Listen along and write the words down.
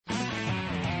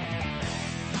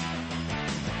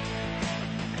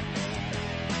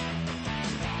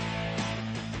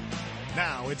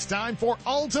Now it's time for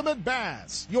Ultimate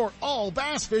Bass, your all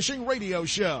bass fishing radio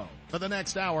show. For the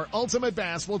next hour, Ultimate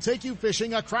Bass will take you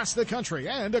fishing across the country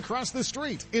and across the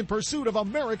street in pursuit of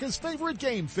America's favorite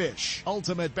game fish.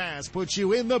 Ultimate Bass puts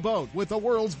you in the boat with the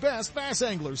world's best bass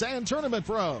anglers and tournament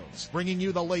pros, bringing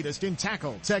you the latest in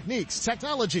tackle, techniques,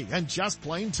 technology, and just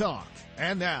plain talk.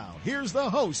 And now, here's the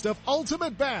host of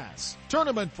Ultimate Bass,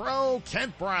 Tournament Pro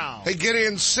Kent Brown. Hey, get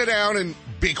in, sit down, and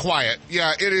be quiet.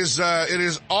 Yeah, it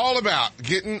is all about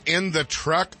getting in the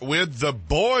truck with the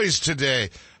boys today.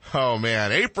 Oh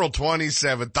man, April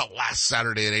 27th, the last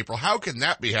Saturday in April. How can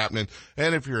that be happening?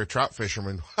 And if you're a trout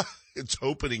fisherman, it's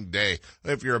opening day.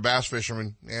 If you're a bass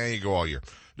fisherman, you go all year.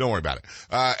 Don't worry about it.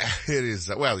 It is,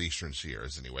 Eastern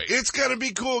Sierras anyway. It's gonna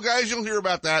be cool, guys. You'll hear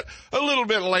about that a little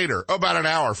bit later, about an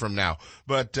hour from now.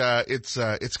 But, it's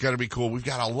gonna be cool. We've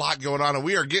got a lot going on, and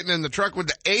we are getting in the truck with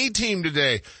the A-team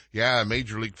today. Yeah,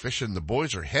 Major League Fishing. The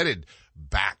boys are headed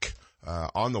back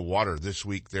on the water this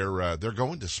week. They're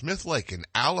going to Smith Lake in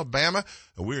Alabama,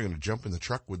 and we're going to jump in the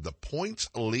truck with the points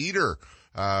leader.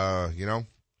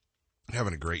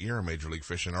 Having a great year in Major League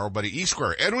Fishing. Our buddy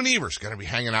E-Square, Edwin Evers, going to be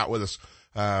hanging out with us.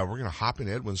 We're going to hop in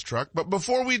Edwin's truck. But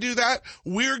before we do that,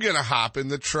 we're going to hop in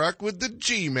the truck with the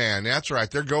G-Man. That's right.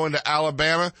 They're going to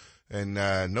Alabama, and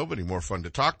nobody more fun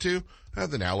to talk to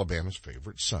than Alabama's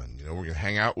favorite son. We're going to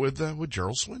hang out with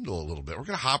Gerald Swindle a little bit. We're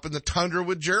going to hop in the Tundra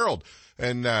with Gerald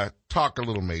and talk a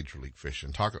little Major League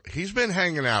Fishing. He's been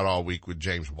hanging out all week with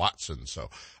James Watson, so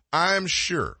I'm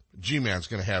sure G-Man's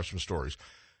going to have some stories.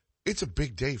 It's a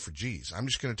big day for G's. I'm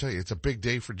just going to tell you, it's a big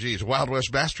day for G's. Wild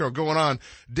West Bass Trail going on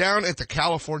down at the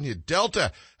California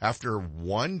Delta after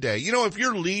one day. If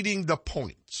you're leading the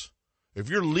points,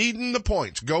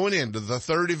 going into the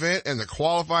third event and the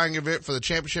qualifying event for the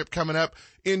championship coming up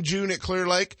in June at Clear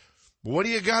Lake, what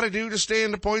do you got to do to stay in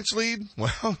the points lead?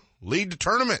 Well, lead the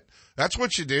tournament. That's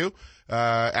what you do.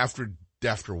 After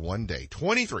one day,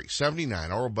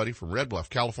 23-79, our old buddy from Red Bluff,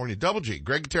 California, Double G,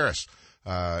 Greg Gutierrez,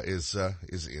 is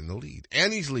in the lead,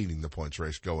 and he's leading the points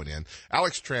race going in.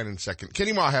 Alex Tran in second.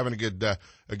 Kenny Ma having a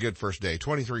good first day,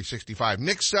 23-65.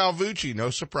 Nick Salvucci, no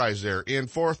surprise there, in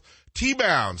fourth.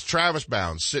 T-Bounds, Travis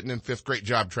Bounds, sitting in fifth. Great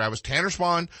job, Travis. Tanner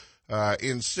Spawn,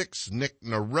 in sixth. Nick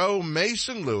Nareau,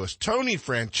 Mason Lewis, Tony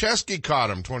Franceschi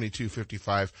caught him,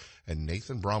 22-55. And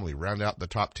Nathan Bromley round out the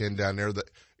top 10 down there.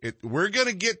 We're going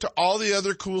to get to all the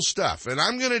other cool stuff, and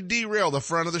I'm going to derail the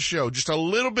front of the show just a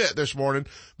little bit this morning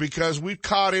because we've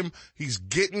caught him. He's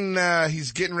getting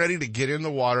ready to get in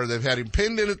the water. They've had him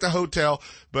pinned in at the hotel,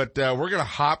 but we're going to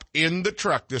hop in the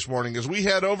truck this morning as we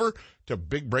head over to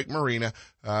Big Break Marina,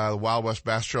 the Wild West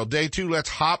Bass Trail Day 2. Let's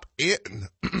hop in.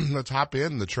 Let's hop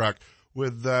in the truck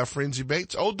with Frenzy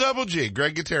Baits. Old Double G,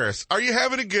 Greg Gutierrez. Are you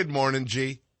having a good morning,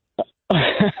 G?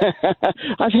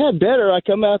 I've had better. I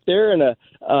come out there and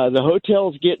the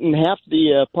hotel's getting half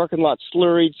the parking lot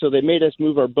slurried, so they made us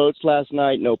move our boats last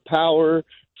night. No power.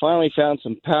 Finally found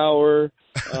some power.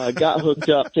 Got hooked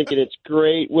up, thinking it's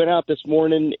great. Went out this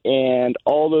morning, and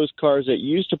all those cars that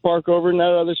used to park over in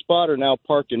that other spot are now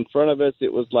parked in front of us.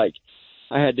 It was like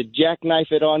I had to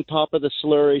jackknife it on top of the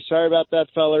slurry. Sorry about that,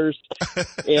 fellers.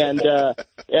 And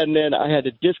then I had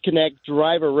to disconnect,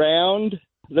 drive around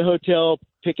the hotel,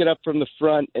 pick it up from the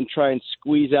front, and try and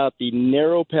squeeze out the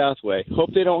narrow pathway.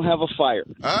 Hope they don't have a fire.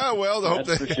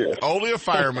 Only a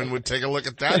fireman would take a look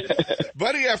at that.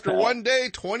 Buddy, after one day,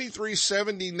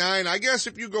 23-79, I guess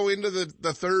if you go into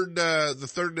the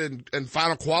third and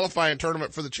final qualifying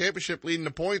tournament for the championship leading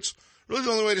the points, really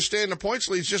the only way to stay in the points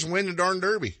lead is just win the darn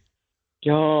derby.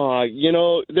 Oh,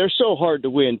 they're so hard to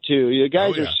win too. The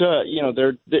guys are so,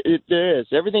 there is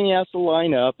everything has to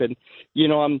line up, and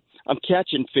I'm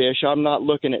catching fish. I'm not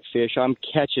looking at fish. I'm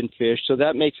catching fish, so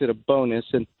that makes it a bonus.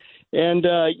 And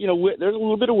there's a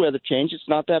little bit of weather change. It's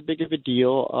not that big of a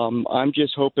deal. I'm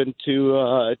just hoping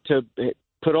to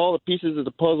put all the pieces of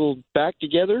the puzzle back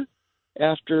together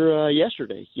after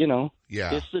yesterday.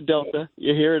 Yeah, it's the Delta.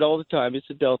 You hear it all the time. It's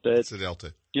the Delta. It's the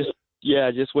Delta.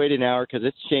 Just wait an hour because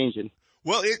it's changing.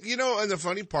 Well, and the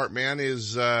funny part, man,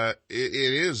 is it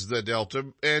is the Delta,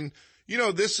 and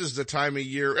this is the time of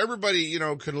year everybody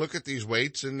can look at these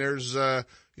weights, and there's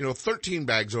 13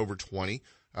 bags over 20,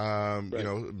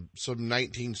 right. Some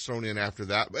 19 thrown in after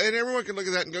that, and everyone can look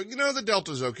at that and go, the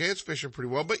Delta's okay, it's fishing pretty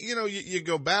well, but you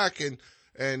go back and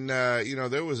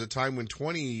there was a time when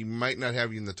 20 might not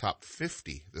have you in the top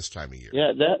 50 this time of year.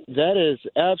 Yeah, that is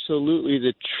absolutely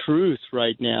the truth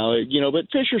right now. But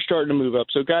fish are starting to move up,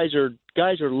 so guys are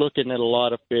looking at a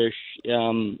lot of fish.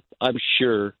 I'm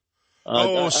sure.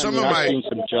 I've seen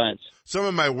some giants. Some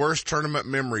of my worst tournament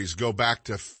memories go back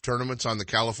to tournaments on the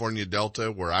California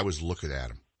Delta where I was looking at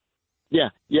them. Yeah.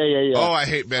 Oh, I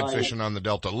hate bed fishing on the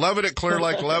Delta. Love it at Clear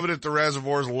Lake, love it at the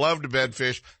reservoirs, love to bed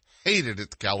fish, hate it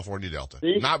at the California Delta.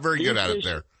 Not very good at it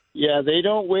there. Yeah, they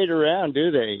don't wait around,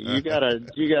 do they? You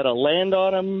gotta land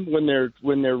on them when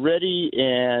they're ready,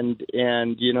 and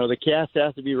the cast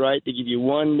has to be right. They give you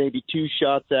 1, maybe 2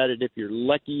 shots at it if you're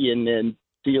lucky, and then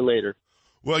see you later.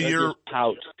 Well, you're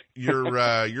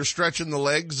stretching the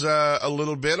legs a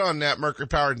little bit on that mercury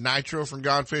powered nitro from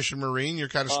Gone Fishing Marine. You're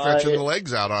kind of stretching the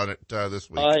legs out on it this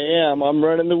week. I am. I'm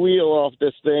running the wheel off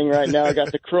this thing right now. I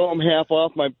got the chrome half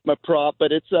off my prop,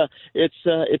 but it's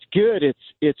good.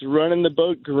 It's running the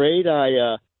boat great.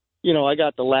 I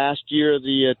got the last year of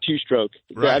the 2-stroke.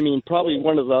 Right. I mean, probably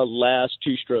one of the last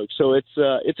 2-strokes. So it's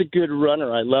a good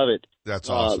runner. I love it.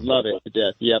 That's awesome. Love it to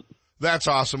death. Yep. That's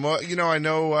awesome. Well, I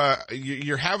know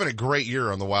you're having a great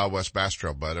year on the Wild West Bass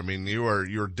Trail, bud. I mean,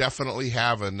 you're definitely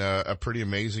having a pretty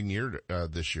amazing year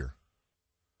this year.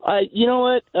 You know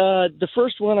what? The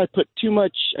first one, I put too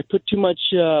much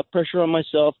pressure on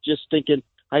myself, just thinking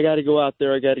I got to go out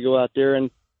there, and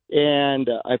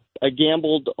I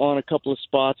gambled on a couple of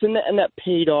spots, and that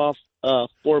paid off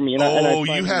for me. And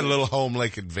you had a little home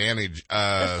lake advantage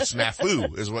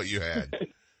snafu is what you had.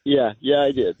 Yeah,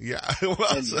 I did. Yeah, well,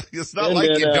 it's not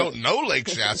like you don't know Lake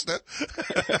Shasta.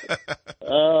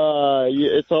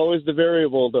 It's always the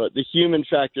variable, the human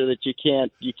factor that you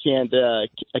can't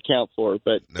account for.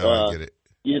 But no, I get it.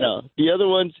 The other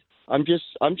ones, I'm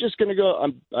just gonna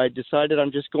go. I decided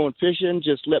I'm just going fishing.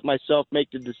 Just let myself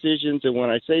make the decisions, and when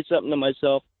I say something to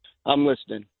myself, I'm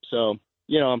listening. So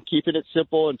I'm keeping it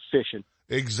simple and fishing.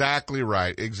 Exactly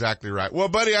right. Well,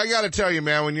 buddy, I got to tell you,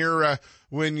 man, when you're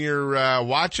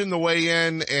watching the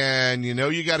weigh-in and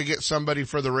you got to get somebody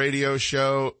for the radio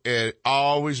show, it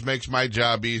always makes my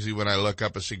job easy when I look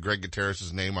up and see Greg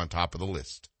Gutierrez's name on top of the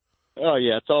list. Oh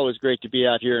yeah, it's always great to be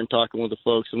out here and talking with the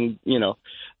folks, and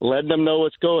letting them know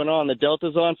what's going on. The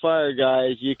Delta's on fire,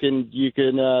 guys. You can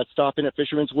stop in at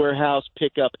Fisherman's Warehouse,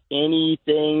 pick up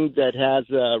anything that has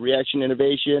Reaction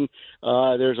Innovation.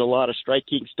 There's a lot of Strike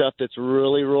King stuff that's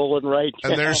really rolling right now.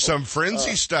 And there's some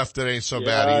frenzy stuff that ain't so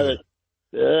bad either.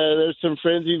 There's some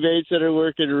frenzy baits that are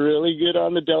working really good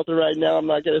on the Delta right now. I'm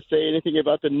not going to say anything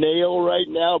about the nail right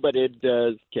now, but it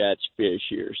does catch fish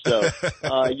here. So,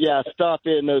 stop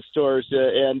in those stores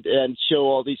and show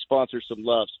all these sponsors some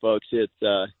love, folks. It's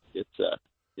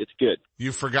good.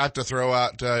 You forgot to throw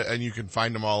out, and you can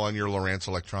find them all on your Lowrance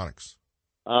Electronics.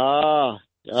 God,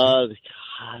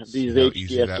 these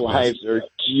HDS lives are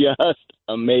just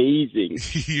amazing.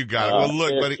 You got it. Well,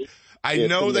 look, buddy. I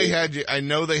know they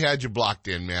had you blocked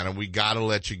in, man, and we got to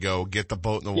let you go. Get the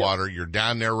boat in the water. You're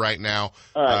down there right now.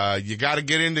 All right. You got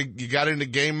into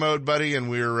game mode, buddy, and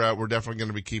we're definitely going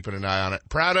to be keeping an eye on it.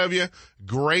 Proud of you.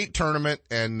 Great tournament,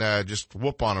 and just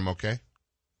whoop on them, okay?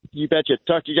 You betcha.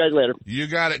 Talk to you guys later. You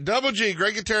got it. Double G,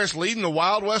 Greg Gutierrez leading the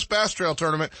Wild West Bass Trail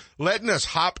Tournament, letting us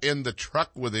hop in the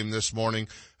truck with him this morning.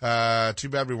 Too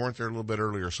bad we weren't there a little bit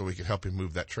earlier so we could help him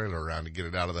move that trailer around and get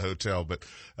it out of the hotel. But,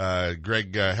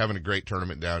 Greg, having a great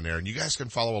tournament down there. And you guys can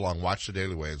follow along. Watch the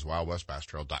Daily Weigh-ins,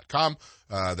 wildwestbasstrail.com.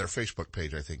 Their Facebook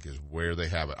page, I think, is where they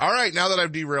have it. All right. Now that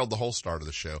I've derailed the whole start of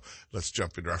the show, let's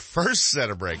jump into our first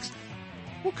set of breaks.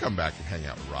 We'll come back and hang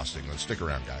out with Ross England. Stick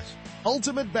around, guys.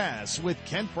 Ultimate Bass with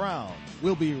Kent Brown.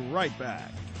 We'll be right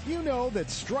back. You know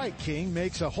that Strike King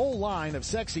makes a whole line of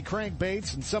sexy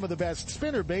crankbaits and some of the best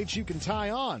spinner baits you can tie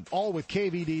on, all with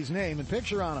KVD's name and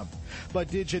picture on them. But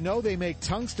did you know they make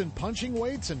tungsten punching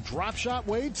weights and drop shot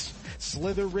weights?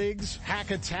 Slither rigs, hack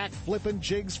attack flippin'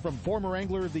 jigs from former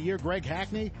Angler of the Year Greg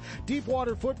Hackney, deep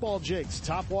water football jigs,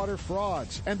 top water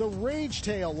frogs, and the Rage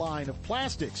Tail line of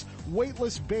plastics,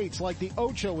 weightless baits like the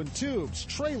Ocho and tubes,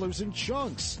 trailers and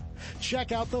chunks.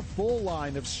 Check out the full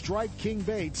line of Strike King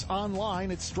baits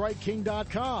online at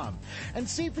StrikeKing.com and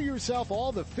see for yourself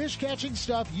all the fish-catching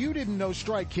stuff you didn't know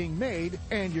Strike King made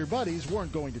and your buddies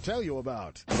weren't going to tell you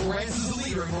about. Lowrance is the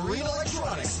leader in marine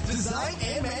electronics, design,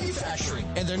 and manufacturing.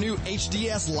 And their new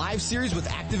HDS Live series with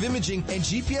active imaging and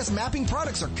GPS mapping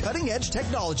products are cutting-edge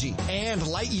technology and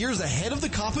light years ahead of the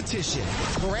competition.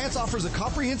 Lowrance offers a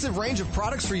comprehensive range of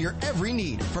products for your every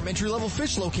need, from entry-level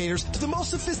fish locators to the most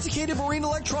sophisticated marine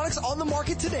electronics on the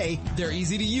market today. They're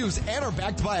easy to use and are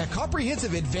backed by a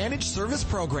comprehensive Advantage service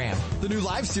program. The new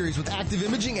Live series with active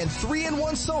imaging and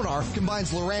 3-in-1 sonar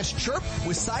combines Lowrance Chirp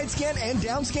with side scan and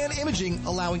down scan imaging,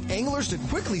 allowing anglers to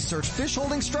quickly search fish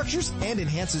holding structures, and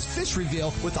enhances fish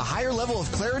reveal with a higher level of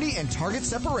clarity and target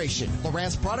separation.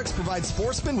 Lowrance products provide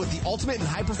sportsmen with the ultimate and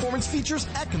high performance features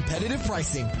at competitive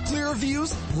pricing. Clearer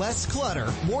views, less clutter,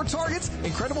 more targets,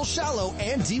 incredible shallow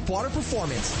and deep water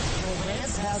performance.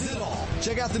 Lowrance has it all.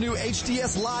 Check out the new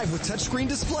HDS Live with touchscreen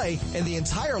display and the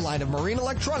entire line of marine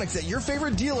electronics at your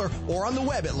favorite dealer or on the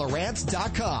web at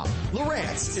Lowrance.com.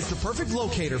 Lowrance is the perfect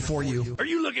locator for you. Are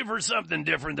you looking for something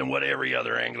different than what every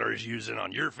other angler is using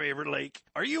on your favorite lake?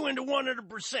 Are you into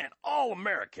 100%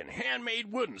 all-American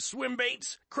handmade wooden swim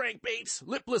baits, crankbaits,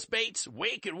 lipless baits,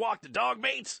 wake and walk the dog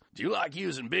baits? Do you like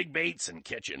using big baits and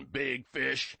catching big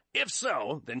fish? If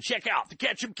so, then check out the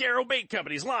Ketchup Caro Bait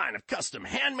Company's line of custom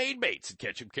handmade baits at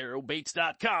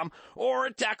ketchupcarobaits.com or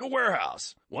at Tackle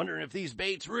Warehouse. Wondering if these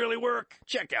baits really work?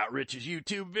 Check out Rich's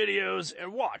YouTube videos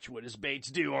and watch what his baits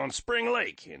do on Spring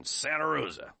Lake in Santa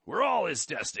Rosa, where all his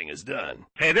testing is done.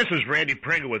 Hey, this is Randy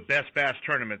Pringle with Best Bass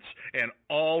Tournaments, and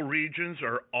all regions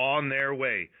are on their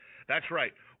way. That's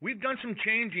right. We've done some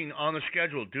changing on the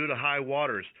schedule due to high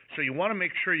waters, so you want to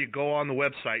make sure you go on the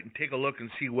website and take a look and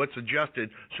see what's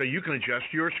adjusted so you can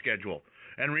adjust your schedule.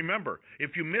 And remember,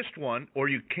 if you missed one or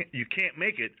you can't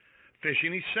make it, fish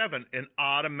any 7 and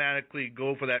automatically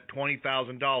go for that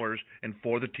 $20,000 and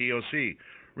for the TOC.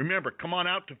 Remember, come on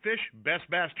out to fish Best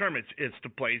Bass Tournaments. It's the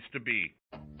place to be.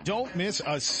 Don't miss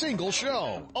a single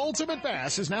show. Ultimate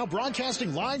Bass is now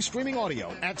broadcasting live streaming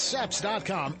audio at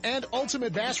seps.com and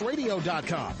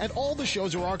ultimatebassradio.com. And all the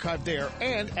shows are archived there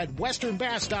and at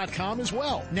westernbass.com as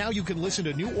well. Now you can listen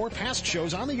to new or past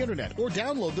shows on the internet or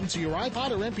download them to your iPod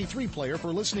or MP3 player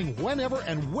for listening whenever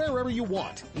and wherever you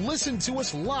want. Listen to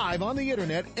us live on the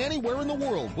internet anywhere in the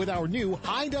world with our new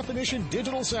high-definition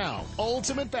digital sound.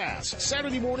 Ultimate Bass,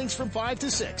 Saturday mornings from 5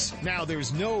 to 6. Now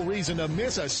there's no reason to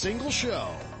miss a single show.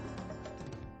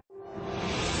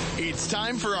 It's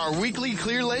time for our weekly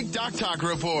Clear Lake Dock Talk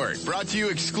Report, brought to you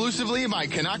exclusively by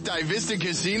Canocti Vista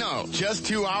Casino, just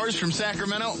 2 hours from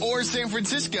Sacramento or San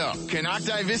Francisco.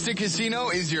 Canocti Vista Casino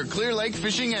is your Clear Lake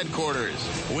fishing headquarters.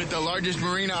 With the largest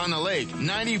marina on the lake,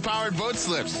 90 powered boat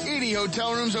slips, 80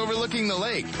 hotel rooms overlooking the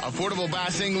lake, affordable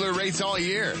bass angler rates all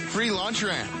year, free launch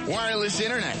ramp, wireless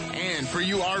internet, and for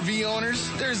you RV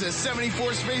owners, there's a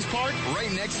 74 space park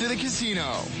right next to the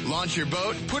casino. Launch your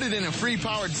boat, put it in a free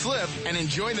powered slip, and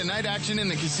enjoy the night action in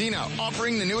the casino,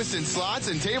 offering the newest in slots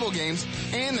and table games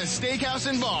and the steakhouse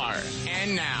and bar.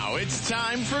 And now it's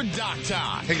time for Dock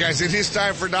Talk. Hey guys, it is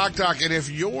time for Dock Talk, and if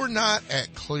you're not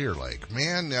at Clear Lake,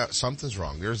 man, something's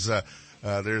wrong. There's a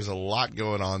lot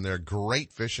going on there.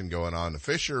 Great fishing going on. The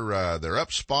fish are they're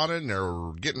up spawning.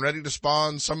 They're getting ready to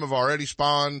spawn. Some have already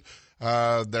spawned.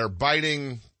 They're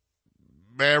biting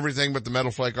everything but the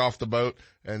metal flake off the boat,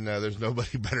 and there's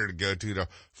nobody better to go to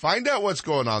find out what's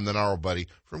going on than our old buddy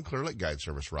from Clear Lake Guide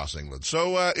Service, Ross England.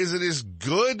 So is it as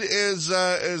good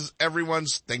as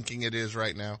everyone's thinking it is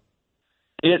right now?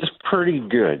 It's pretty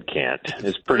good, Kent.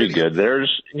 It's pretty good.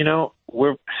 There's,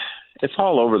 it's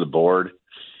all over the board.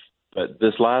 But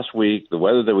this last week, the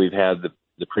weather that we've had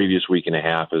the previous week and a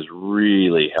half has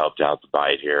really helped out the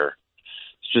bite here.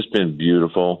 It's just been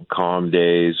beautiful, calm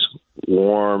days,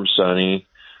 warm, sunny.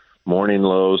 Morning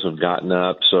lows have gotten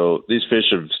up, so these fish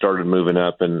have started moving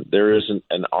up, and there isn't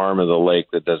an arm of the lake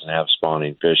that doesn't have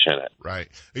spawning fish in it. Right.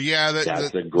 Yeah.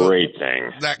 That's a great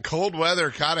thing. That cold weather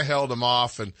kind of held them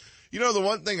off. And, the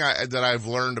one thing that I've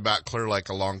learned about Clear Lake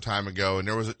a long time ago, and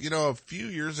there was, a few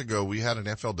years ago, we had an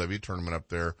FLW tournament up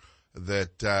there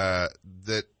that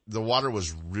the water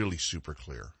was really super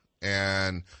clear.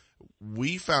 And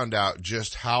we found out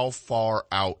just how far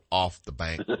out off the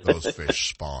bank those fish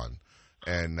spawn.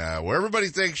 And where everybody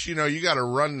thinks, you got to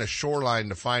run the shoreline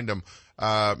to find them,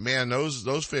 man,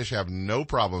 those fish have no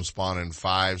problem spawning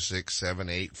 5, 6, 7,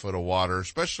 8 foot of water,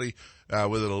 especially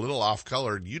with it a little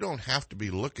off-colored. You don't have to be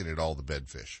looking at all the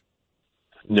bedfish.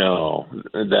 No,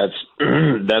 that's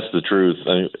the truth.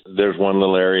 There's one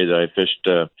little area that I fished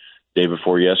day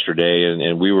before yesterday,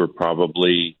 and we were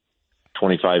probably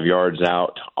 25 yards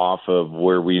out off of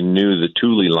where we knew the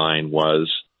Thule line was.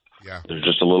 Yeah. There's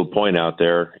just a little point out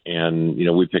there, and,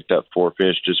 we picked up 4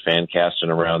 fish just fan casting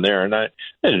around there. And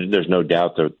there's no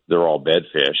doubt that they're all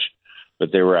bedfish,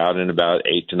 but they were out in about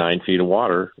 8 to 9 feet of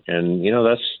water. And,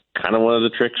 that's kind of one of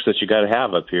the tricks that you got to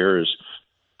have up here is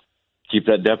keep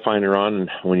that depth finder on. And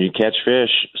when you catch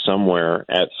fish somewhere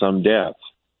at some depth,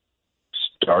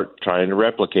 start trying to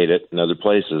replicate it in other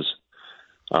places.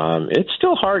 It's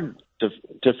still hard to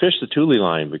fish the Thule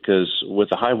line because with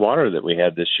the high water that we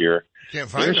had this year,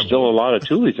 there's still a lot of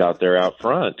Thules out there out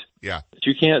front. Yeah. That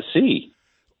you can't see.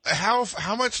 How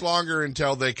much longer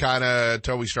until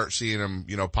we start seeing them,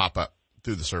 pop up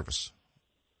through the surface?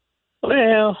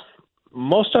 Well,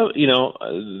 most of,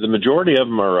 the majority of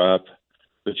them are up,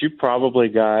 but you probably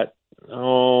got,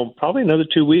 probably another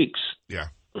 2 weeks. Yeah.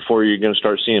 Before you're going to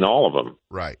start seeing all of them.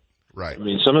 Right. I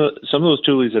mean, some of those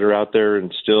Thules that are out there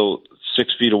and still 6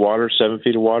 feet of water, 7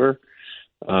 feet of water,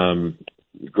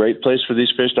 great place for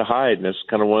these fish to hide. And that's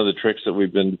kind of one of the tricks that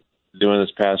we've been doing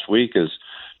this past week is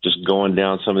just going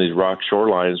down some of these rock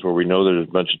shorelines where we know there's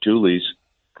a bunch of tules,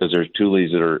 because there's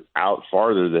tules that are out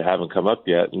farther that haven't come up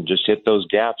yet, and just hit those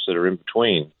gaps that are in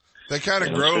between. They kind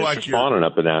of grow like spawning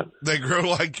up in that. They grow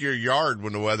like your yard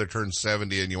when the weather turns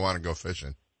 70 and you want to go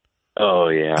fishing. Oh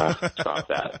yeah, stop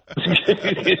that!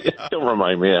 Don't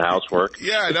remind me of housework.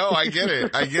 Yeah, no, I get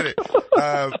it.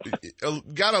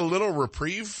 Got a little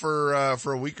reprieve for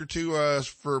a week or two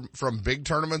from big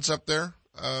tournaments up there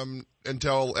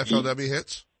until FLW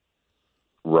hits.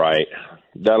 Right,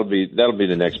 that'll be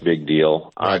the next big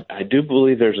deal. Right. I do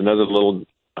believe there's another little.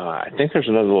 I think there's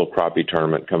another little crappie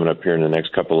tournament coming up here in the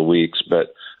next couple of weeks.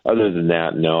 But other than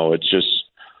that, no, it's just.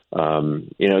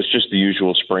 It's just the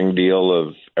usual spring deal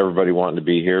of everybody wanting to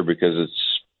be here because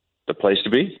it's the place to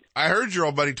be. I heard your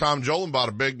old buddy Tom Jolin bought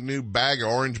a big new bag of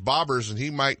orange bobbers, and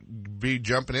he might be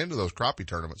jumping into those crappie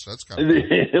tournaments. That's kind of cool.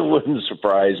 It wouldn't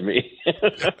surprise me.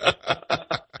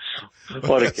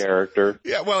 What a character.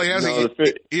 Yeah, well, he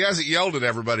hasn't yelled at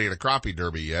everybody at a crappie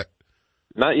derby yet.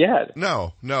 Not yet.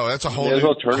 No, that's a whole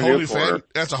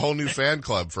new fan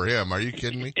club for him. Are you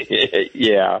kidding me?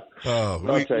 Yeah. Oh,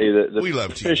 I'll tell you that we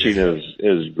love fishing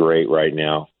is great right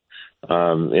now.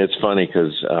 It's funny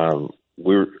because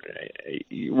we're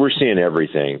seeing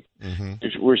everything.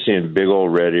 Mm-hmm. We're seeing big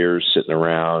old red ears sitting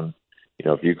around.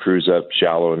 If you cruise up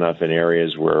shallow enough in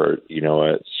areas where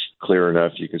it's clear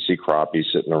enough, you can see crappie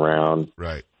sitting around.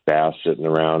 Right. Bass sitting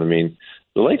around. I mean,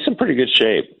 the lake's in pretty good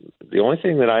shape. The only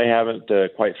thing that I haven't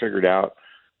quite figured out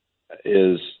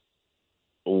is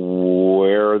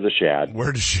where the shad.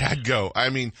 Where does shad go? I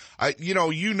mean, I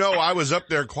was up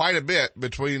there quite a bit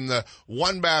between the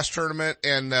one bass tournament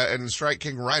and the Strike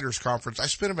King Riders Conference. I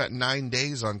spent about 9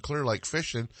 days on Clear Lake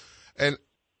fishing, and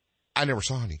I never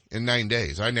saw any in 9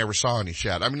 days. I never saw any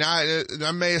shad. I mean, I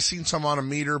may have seen some on a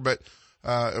meter, but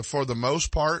for the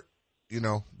most part,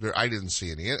 I didn't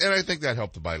see any, and I think that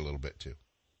helped the bite a little bit too.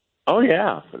 Oh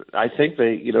yeah, I think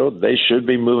they should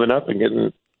be moving up and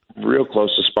getting real close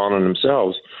to spawning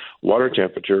themselves. Water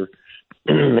temperature,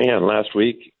 man, last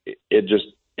week it just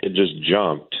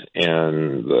jumped,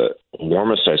 and the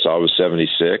warmest I saw was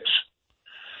 76.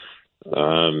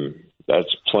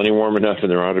 That's plenty warm enough,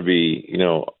 and there ought to be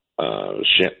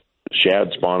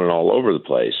shad spawning all over the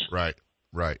place. Right.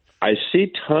 I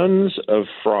see tons of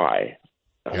fry.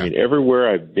 I mean, everywhere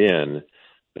I've been,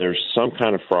 there's some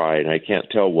kind of fry, and I can't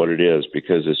tell what it is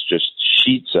because it's just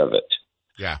sheets of it.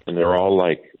 Yeah. And they're all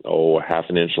like, half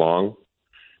an inch long,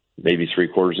 maybe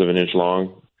 3/4 of an inch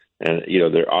long. And,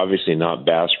 they're obviously not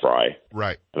bass fry.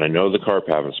 Right. And I know the carp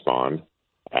haven't spawned.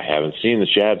 I haven't seen the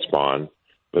shad spawn,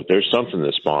 but there's something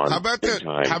that spawned. How about that?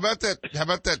 Time. How about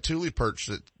that tule perch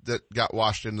that got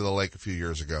washed into the lake a few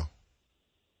years ago?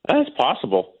 That's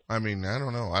possible. I mean, I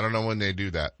don't know. I don't know when they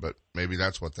do that, but maybe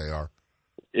that's what they are.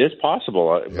 It's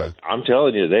possible, but I'm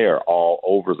telling you, they are all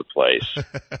over the place.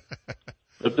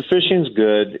 But the fishing's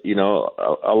good.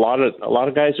 A lot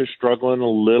of guys are struggling a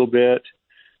little bit.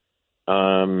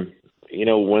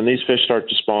 When these fish start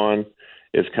to spawn,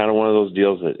 it's kind of one of those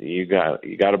deals that you got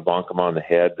to bonk them on the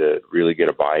head to really get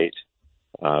a bite.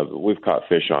 We've caught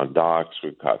fish on docks,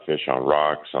 we've caught fish on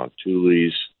rocks, on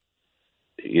tules.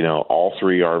 All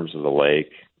three arms of the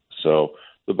lake. So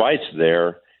the bite's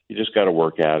there. You just got to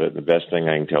work at it. And the best thing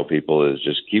I can tell people is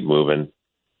just keep moving.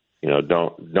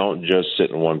 Don't just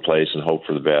sit in one place and hope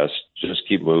for the best. Just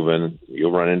keep moving.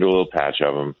 You'll run into a little patch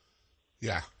of them.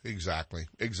 Yeah, exactly.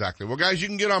 Well, guys, you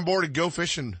can get on board and go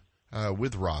fishing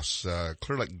with Ross,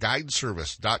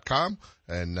 ClearLakeGuideService.com,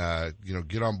 and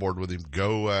get on board with him.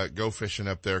 Go fishing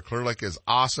up there. Clear Lake is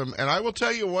awesome. And I will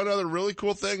tell you one other really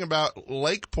cool thing about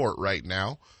Lakeport right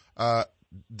now.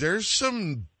 There's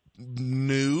some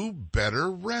new,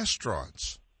 better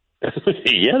restaurants.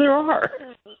 Yeah, there are.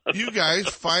 You guys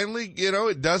finally,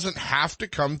 it doesn't have to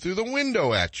come through the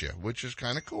window at you, which is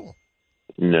kind of cool.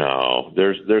 No,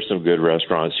 there's some good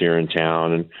restaurants here in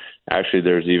town, and actually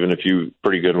there's even a few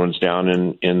pretty good ones down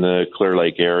in the Clear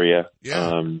Lake area.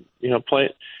 Yeah.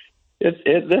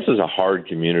 This is a hard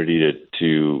community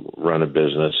to run a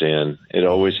business in. It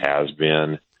always has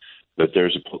been. But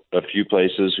there's a few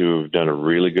places who have done a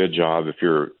really good job. If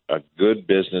you're a good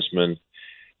businessman,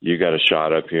 you got a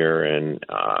shot up here, and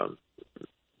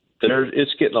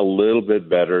it's getting a little bit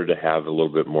better to have a little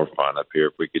bit more fun up here.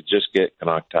 If we could just get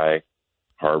Canoctai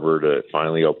Harbor to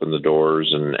finally open the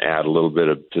doors and add a little bit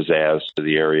of pizzazz to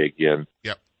the area again.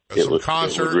 Yep. it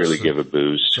would really give a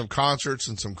boost. Some concerts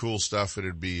and some cool stuff.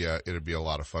 It'd be a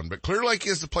lot of fun. But Clear Lake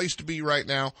is the place to be right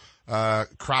now.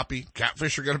 Crappie,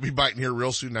 catfish are going to be biting here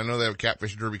real soon. I know they have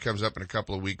catfish derby comes up in a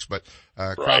couple of weeks, but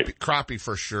crappie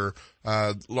for sure.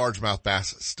 Largemouth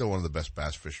bass, still one of the best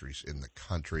bass fisheries in the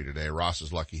country today. Ross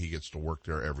is lucky he gets to work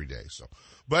there every day. So,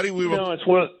 buddy, it's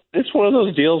one of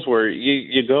those deals where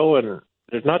you go and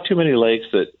there's not too many lakes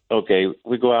that, okay,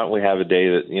 we go out and we have a day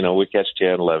that, we catch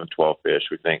 10, 11, 12 fish.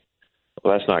 We think,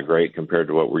 well, that's not great compared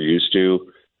to what we're used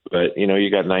to. But, you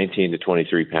got 19 to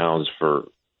 23 pounds for,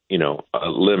 a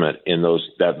limit in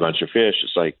that bunch of fish.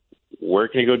 It's like, where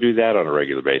can you go do that on a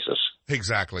regular basis?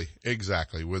 Exactly.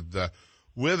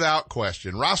 Without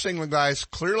question. Ross England, guys,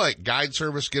 Clear Lake Guide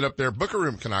Service. Get up there, book a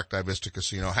room, Canocti Vista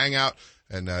Casino, hang out,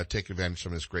 and take advantage of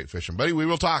some of this great fishing. Buddy, we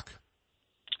will talk.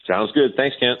 Sounds good.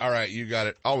 Thanks, Kent. All right, you got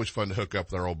it. Always fun to hook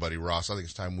up with our old buddy Ross. I think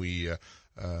it's time we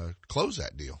close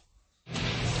that deal.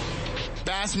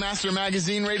 Bassmaster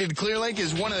Magazine rated Clear Lake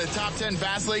is one of the top 10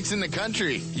 bass lakes in the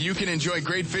country. You can enjoy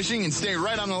great fishing and stay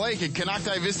right on the lake at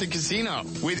Canocti Vista Casino.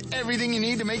 With everything you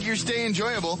need to make your stay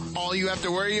enjoyable, all you have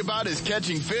to worry about is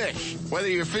catching fish. Whether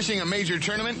you're fishing a major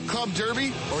tournament, club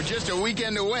derby, or just a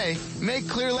weekend away, make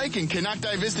Clear Lake and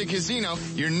Canocti Vista Casino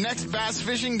your next bass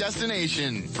fishing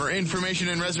destination. For information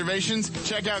and reservations,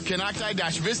 check out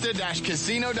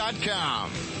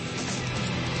canocti-vista-casino.com.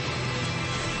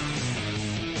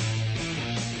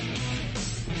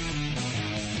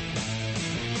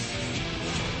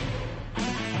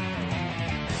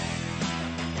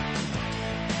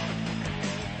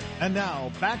 And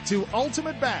now back to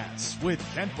Ultimate Bass with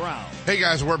Kent Brown. Hey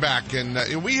guys, we're back,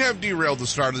 and we have derailed the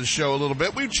start of the show a little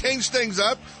bit. We've changed things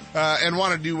up and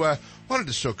wanted to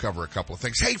still cover a couple of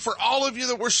things. Hey, for all of you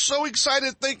that were so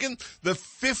excited thinking the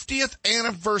 50th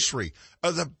anniversary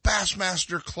of the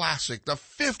Bassmaster Classic, the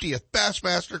 50th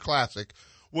Bassmaster Classic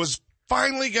was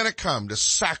finally going to come to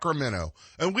Sacramento,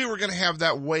 and we were going to have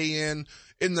that weigh-in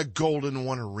in the Golden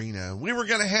One Arena. We were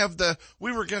going to have the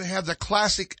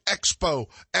Classic Expo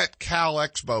at Cal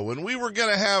Expo, and we were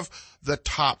going to have the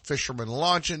top fishermen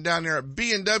launching down there at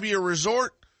B&W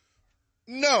Resort.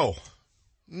 No,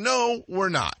 we're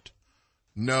not.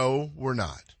 No, we're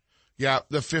not. Yeah,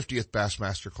 the 50th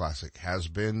Bassmaster Classic has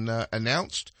been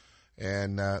announced,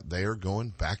 and they are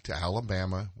going back to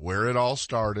Alabama, where it all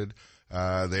started.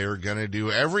 They are going to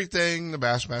do everything the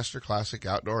Bassmaster Classic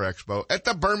Outdoor Expo at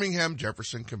the Birmingham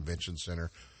Jefferson Convention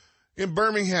Center in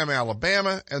Birmingham,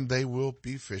 Alabama, and they will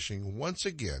be fishing once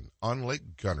again on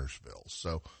Lake Gunnersville.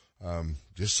 So,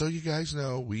 just so you guys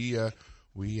know, we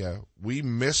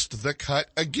missed the cut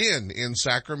again in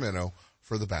Sacramento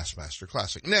for the Bassmaster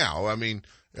Classic. Now, I mean,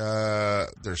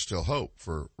 there's still hope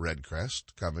for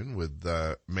Redcrest coming with,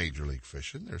 Major League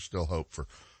Fishing. There's still hope for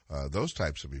those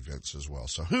types of events as well.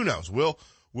 So who knows? We'll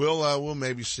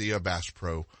maybe see a Bass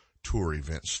Pro Tour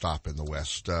event stop in the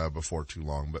West, before too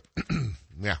long. But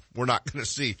yeah, we're not going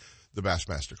to see the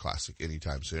Bassmaster Classic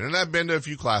anytime soon. And I've been to a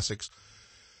few classics,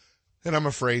 and I'm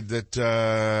afraid that,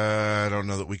 I don't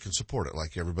know that we can support it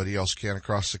like everybody else can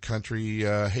across the country.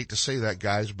 Hate to say that,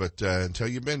 guys, but, until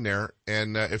you've been there,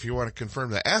 and, if you want to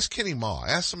confirm that, ask Kenny Ma,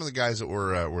 ask some of the guys that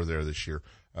were there this year.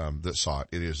 That saw it.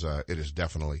 It is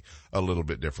definitely a little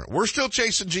bit different. We're still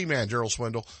chasing G-Man, Gerald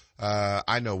Swindle.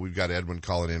 I know we've got Edwin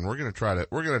calling in. We're going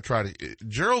to try to,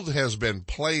 Gerald has been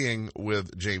playing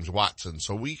with James Watson,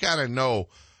 so we kind of know,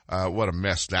 what a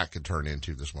mess that could turn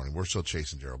into this morning. We're still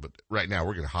chasing Gerald, but right now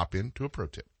we're going to hop into a pro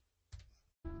tip.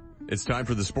 It's time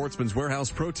for the Sportsman's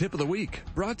Warehouse Pro Tip of the Week,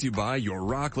 brought to you by your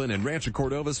Rockland and Rancho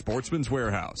Cordova Sportsman's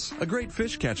Warehouse. A great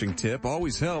fish catching tip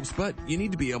always helps, but you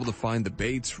need to be able to find the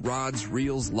baits, rods,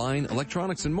 reels, line,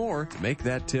 electronics, and more to make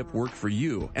that tip work for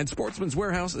you. And Sportsman's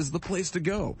Warehouse is the place to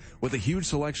go, with a huge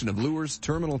selection of lures,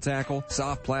 terminal tackle,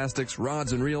 soft plastics,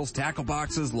 rods and reels, tackle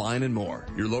boxes, line, and more.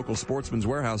 Your local Sportsman's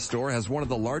Warehouse store has one of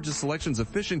the largest selections of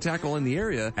fishing tackle in the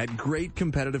area at great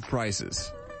competitive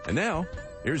prices. And now,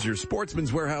 here's your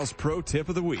Sportsman's Warehouse Pro Tip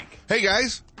of the Week. Hey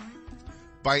guys,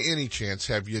 by any chance,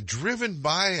 have you driven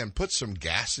by and put some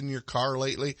gas in your car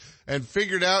lately and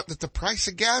figured out that the price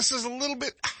of gas is a little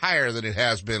bit higher than it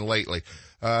has been lately?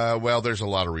 Well, there's a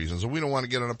lot of reasons, and we don't want to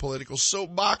get on a political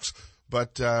soapbox,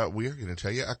 but we are going to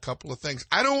tell you a couple of things.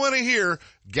 I don't want to hear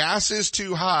gas is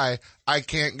too high, I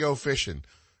can't go fishing.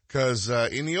 Because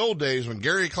in the old days when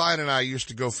Gary Klein and I used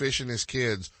to go fishing as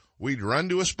kids, we'd run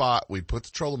to a spot, we'd put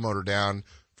the trolling motor down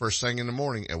first thing in the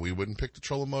morning, and we wouldn't pick the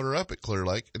trolling motor up at Clear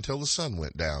Lake until the sun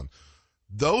went down.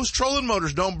 Those trolling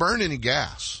motors don't burn any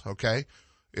gas, okay?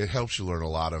 It helps you learn a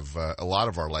lot of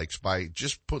our lakes by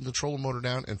just putting the trolling motor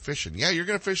down and fishing. Yeah, you're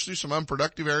going to fish through some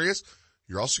unproductive areas.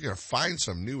 You're also going to find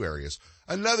some new areas.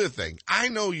 Another thing, I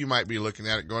know you might be looking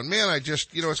at it going, man, it's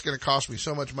going to cost me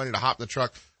so much money to hop in the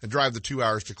truck and drive the 2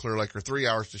 hours to Clear Lake or 3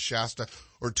 hours to Shasta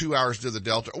or 2 hours to the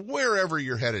Delta, wherever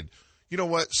you're headed. You know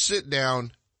what? Sit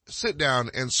down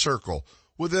and circle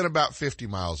within about 50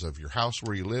 miles of your house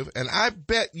where you live. And I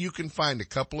bet you can find a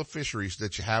couple of fisheries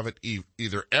that you haven't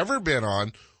either ever been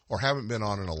on or haven't been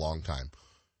on in a long time.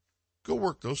 Go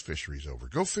work those fisheries over.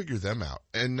 Go figure them out.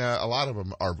 And a lot of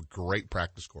them are great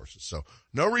practice courses. So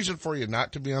no reason for you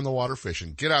not to be on the water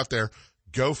fishing. Get out there.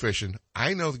 Go fishing.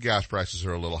 I know the gas prices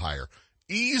are a little higher.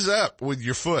 Ease up with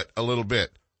your foot a little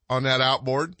bit on that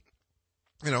outboard.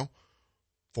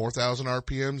 4,000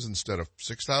 RPMs instead of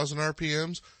 6,000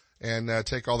 RPMs. And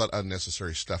take all that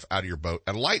unnecessary stuff out of your boat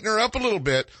and lighten her up a little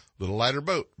bit. A little lighter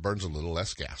boat burns a little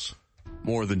less gas.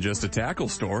 More than just a tackle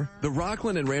store, the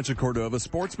Rockland and Rancho Cordova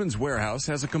Sportsman's Warehouse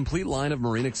has a complete line of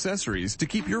marine accessories to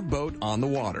keep your boat on the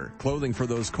water. Clothing for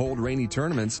those cold, rainy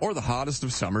tournaments or the hottest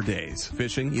of summer days.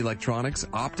 Fishing, electronics,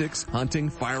 optics, hunting,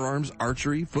 firearms,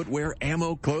 archery, footwear,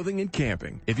 ammo, clothing, and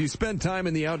camping. If you spend time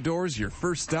in the outdoors, your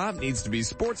first stop needs to be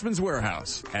Sportsman's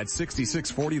Warehouse at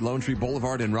 6640 Lone Tree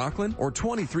Boulevard in Rockland or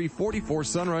 2344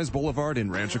 Sunrise Boulevard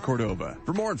in Rancho Cordova.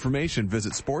 For more information,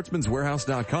 visit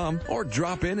sportsmanswarehouse.com or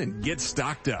drop in and get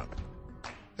stocked up.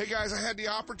 Hey guys, I had the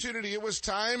opportunity. It was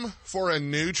time for a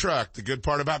new truck. The good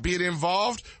part about being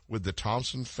involved with the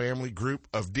Thompson family group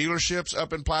of dealerships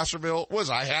up in Placerville was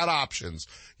I had options,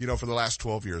 for the last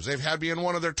 12 years. They've had me in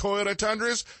one of their Toyota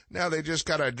Tundras. Now they just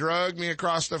kind of drug me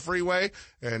across the freeway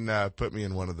and put me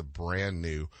in one of the brand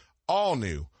new, all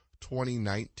new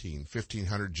 2019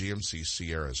 1500 GMC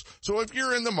Sierras. So if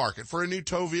you're in the market for a new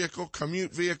tow vehicle,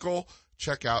 commute vehicle,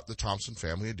 check out the Thompson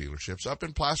family of dealerships up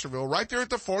in Placerville, right there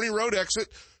at the Forney Road exit.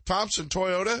 Thompson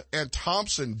Toyota and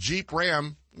Thompson Jeep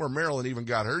Ram, where Marilyn even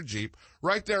got her Jeep,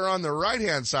 right there on the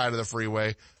right-hand side of the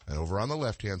freeway. And over on the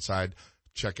left-hand side,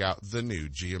 check out the new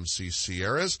GMC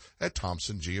Sierras at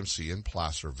Thompson GMC in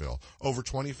Placerville. Over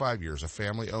 25 years, a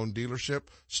family-owned dealership.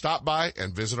 Stop by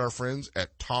and visit our friends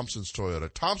at Thompson's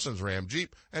Toyota, Thompson's Ram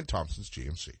Jeep, and Thompson's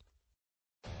GMC.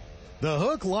 The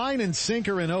Hook, Line, and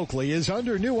Sinker in Oakley is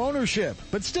under new ownership,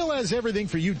 but still has everything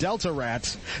for you Delta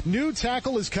rats. New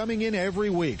tackle is coming in every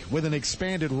week with an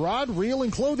expanded rod, reel,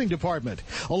 and clothing department,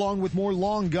 along with more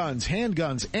long guns,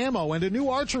 handguns, ammo, and a new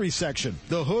archery section.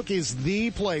 The Hook is the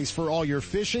place for all your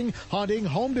fishing, hunting,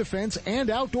 home defense,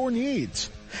 and outdoor needs.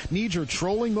 Need your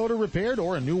trolling motor repaired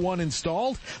or a new one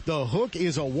installed? The Hook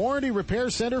is a warranty repair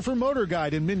center for Motor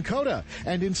Guide in Minn Kota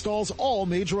and installs all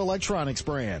major electronics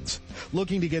brands.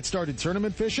 Looking to get started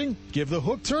tournament fishing? Give the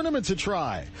Hook Tournaments a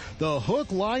try. The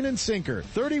Hook, Line, and Sinker,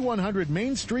 3100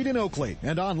 Main Street in Oakley,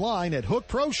 and online at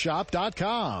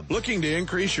hookproshop.com. Looking to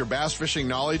increase your bass fishing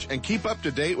knowledge and keep up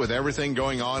to date with everything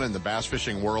going on in the bass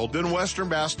fishing world? Then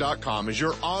westernbass.com is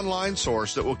your online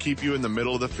source that will keep you in the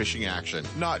middle of the fishing action,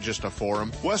 not just a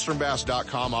forum.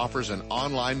 westernbass.com offers an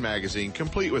online magazine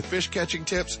complete with fish catching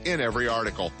tips in every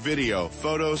article, video,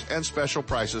 photos, and special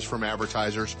prices from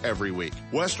advertisers every week.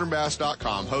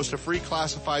 westernbass.com hosts a free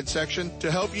classified section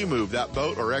to help you move that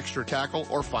boat or extra tackle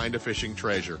or find a fishing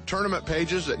treasure. Tournament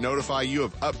pages that notify you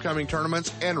of upcoming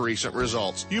tournaments and recent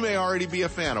results. You may already be a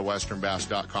fan of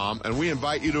westernbass.com, and we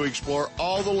invite you to explore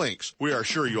all the links. We are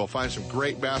sure you'll find some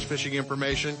great bass fishing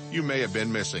information you may have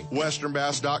been missing.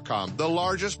 westernbass.com, the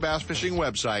largest bass fishing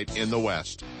website in the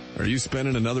West. Are you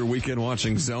spending another weekend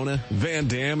watching Zona, Van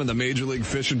Dam, and the Major League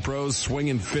Fishing pros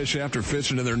swinging fish after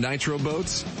fishing in their nitro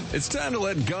boats? It's time to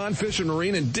let Gone Fishing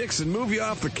Marine and Dixon move you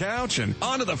off the couch and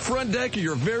onto the front deck of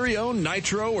your very own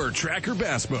nitro or tracker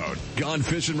bass boat. Gone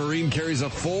Fishing Marine carries a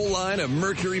full line of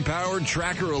Mercury-powered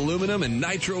tracker aluminum and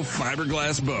nitro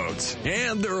fiberglass boats.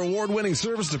 And their award-winning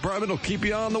service department will keep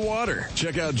you on the water.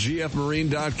 Check out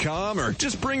gfmarine.com or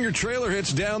just bring your trailer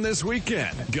hitch down this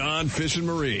weekend. Gone Fishing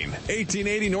Marine,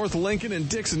 1880 North Lincoln, and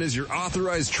Dixon is your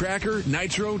authorized tracker,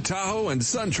 nitro, Tahoe, and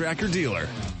Sun Tracker dealer.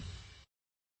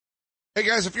 Hey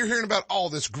guys, if you're hearing about all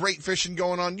this great fishing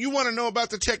going on, you want to know about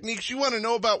the techniques, you want to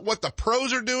know about what the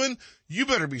pros are doing, you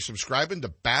better be subscribing to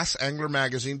Bass Angler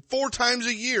Magazine 4 times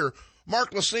a year.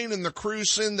 Mark Lassine and the crew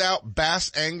send out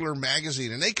Bass Angler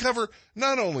Magazine, and they cover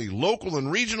not only local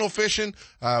and regional fishing,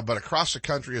 but across the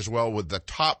country as well with the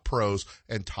top pros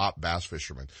and top bass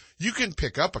fishermen. You can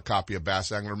pick up a copy of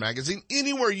Bass Angler Magazine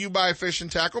anywhere you buy fish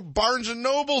and tackle, Barnes and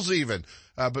Nobles even.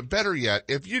 But better yet,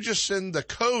 if you just send the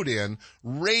code in,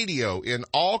 radio in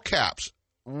all caps,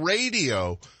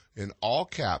 radio, in all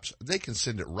caps, they can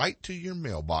send it right to your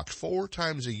mailbox 4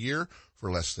 times a year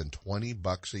for less than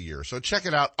 $20 a year. So check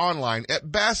it out online at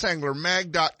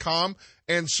bassanglermag.com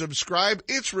and subscribe.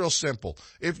 It's real simple.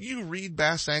 If you read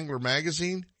Bass Angler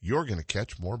Magazine, you're going to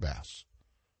catch more bass.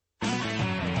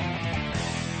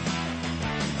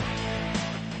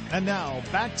 And now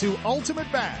back to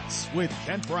Ultimate Bass with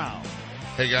Kent Brown.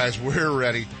 Hey guys, we're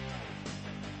ready.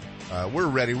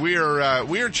 We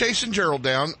are chasing Gerald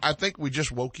down. I think we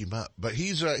just woke him up, but he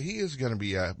is going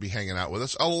to be hanging out with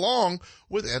us along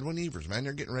with Edwin Evers. Man,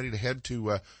 they're getting ready to head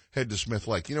to Smith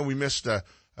Lake. You know, we missed a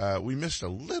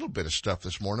little bit of stuff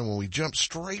this morning when we jumped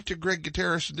straight to Greg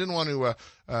Gutierrez and didn't want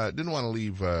to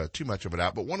leave too much of it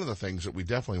out. But one of the things that we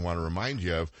definitely want to remind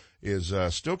you of is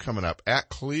still coming up at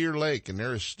Clear Lake, and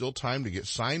there is still time to get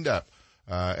signed up.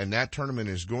 And that tournament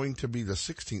is going to be the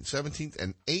 16th, 17th,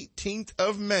 and 18th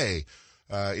of May.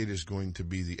 It is going to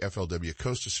be the FLW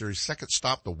Costa Series second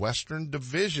stop, the Western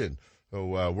Division.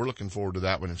 So, we're looking forward to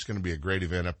that one. It's going to be a great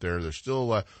event up there. There's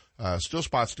still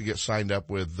spots to get signed up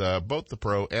with, both the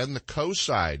pro and the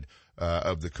co-side,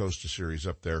 of the Costa Series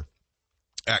up there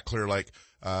at Clear Lake.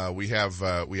 We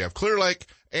have Clear Lake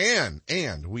and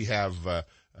we have,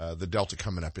 the Delta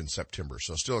coming up in September.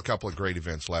 So still a couple of great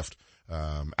events left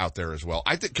out there as well.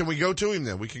 I think, can we go to him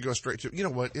then? We can go straight to, you know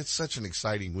what? It's such an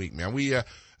exciting week, man. We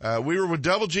were with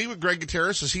Double G with Greg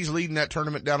Gutierrez as he's leading that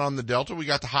tournament down on the Delta. We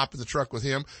got to hop in the truck with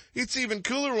him. It's even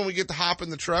cooler when we get to hop in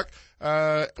the truck,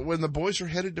 when the boys are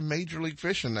headed to Major League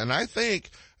Fishing. And I think,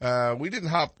 we're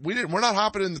not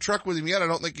hopping in the truck with him yet. I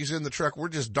don't think he's in the truck. We're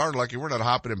just darn lucky we're not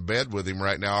hopping in bed with him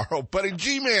right now. Our old buddy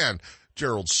G-Man,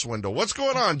 Gerald Swindle. What's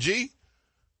going on, G?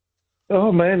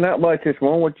 Oh, man, not much this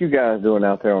morning. What you guys doing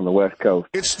out there on the West Coast?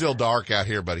 It's still dark out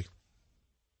here, buddy.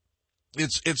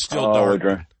 It's still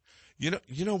dark. You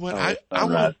know what? I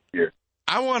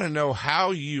want to know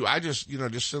how you, just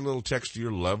sent a little text to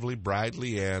your lovely bride,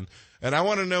 Leanne, and I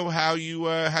want to know how you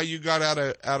got out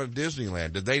of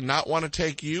Disneyland. Did they not want to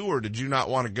take you, or did you not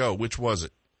want to go? Which was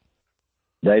it?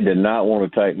 They did not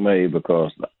want to take me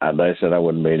because they said I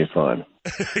wouldn't be any fun.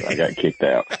 So I got kicked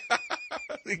out.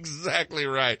 Exactly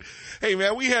right. Hey,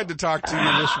 man, we had to talk to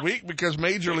you this week because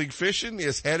Major League Fishing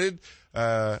is headed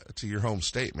to your home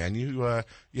state, man. You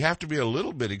have to be a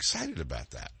little bit excited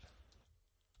about that.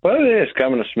 Well, it is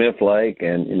coming to Smith Lake,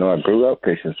 and, I grew up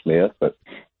fishing Smith, but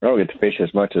I don't get to fish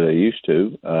as much as I used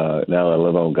to now that I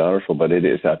live on Gunnersville, but I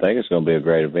think it's going to be a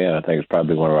great event. I think it's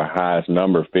probably one of our highest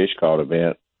number of fish caught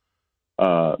events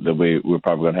that we're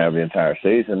probably going to have the entire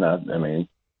season.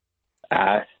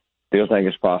 I still think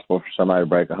it's possible for somebody to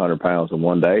break 100 pounds in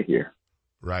one day here.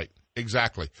 Right.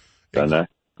 Exactly. And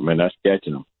that's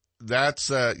catching them. That's,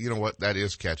 that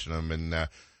is catching them. And,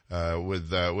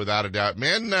 without a doubt,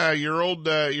 man, your old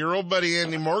buddy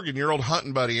Andy Morgan, your old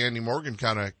hunting buddy Andy Morgan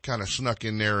kind of snuck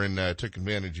in there and, took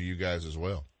advantage of you guys as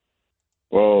well.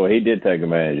 Well, he did take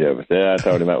advantage of us. I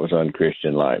told him that was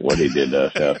unchristian, like what he did to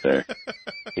us out there.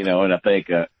 And I think,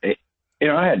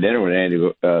 I had dinner with Andy,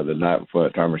 the night before the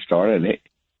tournament started, and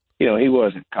he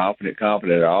wasn't confident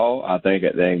at all. I think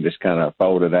that thing just kind of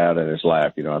folded out in his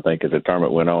lap. I think as the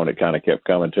tournament went on, it kind of kept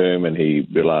coming to him, and he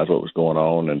realized what was going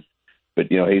on. But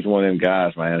he's one of them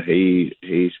guys, man.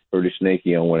 He's pretty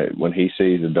sneaky on when he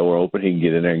sees the door open, he can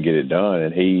get in there and get it done.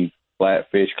 And he flat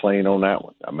fish clean on that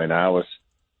one.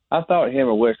 I thought him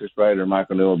and Wesley Sprader and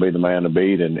Michael Neal would be the man to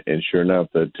beat, and sure enough,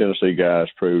 the Tennessee guys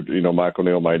proved. Michael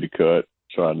Neal made the cut,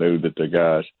 so I knew that the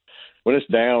guys. When it's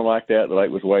down like that, the lake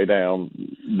was way down,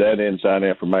 that inside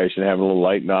information, having a little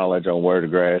lake knowledge on where the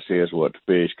grass is, what to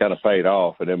fish, kind of paid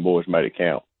off, and them boys made it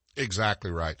count.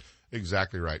 Exactly right.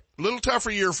 A little tougher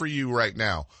year for you right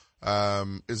now.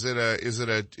 Is it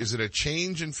a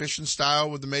change in fishing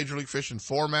style with the Major League Fishing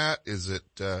format? Is it,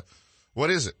 what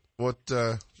is it?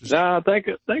 No, I think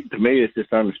to me it's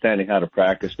just understanding how to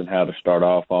practice and how to start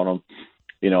off on them.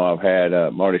 I've had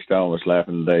Marty Stone was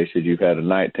laughing today. He said you've had a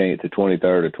 19th, a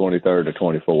 23rd, a 23rd, a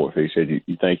 24th. He said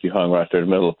you think you hung right there in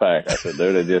the middle of the pack. I said,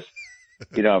 dude, I just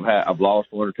I've lost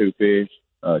one or two fish,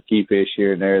 key fish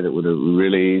here and there that would have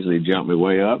really easily jumped me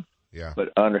way up. Yeah. But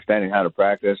understanding how to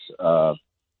practice and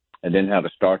then how to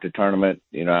start the tournament,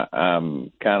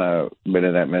 I'm kind of been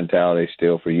in that mentality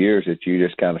still for years that you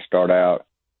just kind of start out,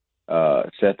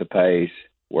 set the pace,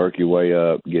 work your way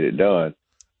up, get it done.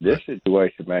 This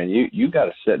situation, man, you got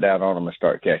to sit down on them and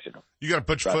start catching them. You got to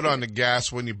put your foot on the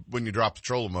gas when you drop the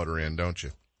trolling motor in, don't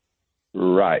you?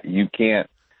 Right. You can't.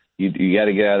 You got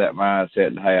to get out of that mindset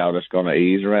and, hey, I'm just going to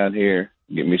ease around here,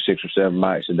 get me 6 or 7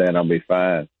 mites a day, and I'll be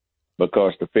fine.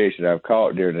 Because the fish that I've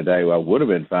caught during the day, I would have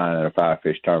been fine in a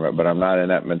 5-fish tournament, but I'm not in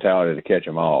that mentality to catch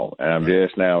them all. And I'm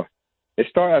just now,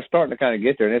 I'm starting to kind of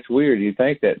get there, and it's weird. You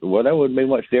think that, well, that wouldn't be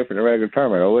much different than a regular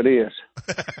tournament. Oh, it is.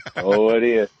 Oh, it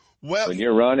is. Well, when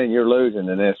you're running, you're losing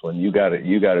in this one. You got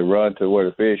to run to where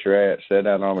the fish are at, set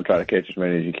down arm, and try to catch as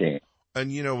many as you can.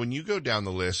 And, you know, when you go down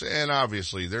the list, and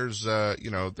obviously there's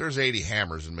 80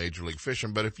 hammers in Major League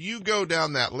Fishing, but if you go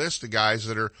down that list of guys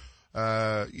that are,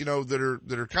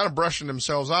 that are kind of brushing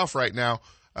themselves off right now,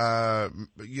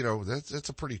 that's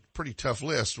a pretty tough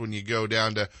list when you go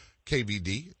down to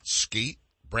KVD, Skeet,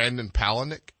 Brandon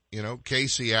Palaniuk,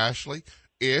 Casey Ashley,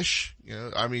 Ish,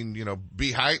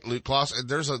 B. Height, Luke Kloss.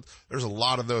 There's a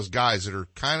lot of those guys that are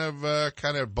kind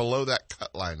of below that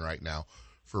cut line right now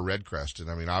for Redcrest. And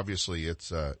I mean, obviously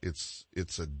it's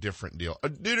a different deal.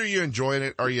 Dude, are you enjoying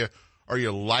it? Are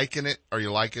you liking it? Are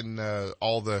you liking,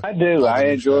 all the? I do. I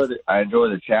enjoy it. I enjoy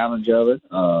the challenge of it.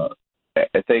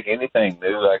 I think anything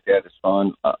new like that is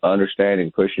fun.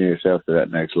 Understanding, pushing yourself to that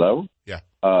next level. Yeah.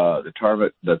 The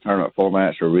tournament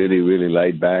formats are really, really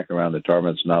laid back around the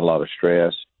tournaments. Not a lot of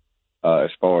stress. As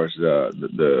far as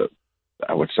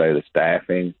I would say the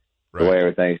staffing, right. The way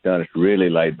everything's done, it's really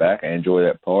laid back. I enjoy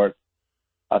that part.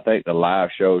 I think the live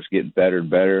shows get better and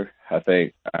better. I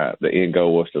think the end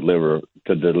goal was to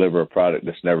deliver a product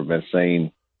that's never been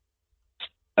seen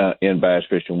in bass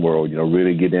fishing world.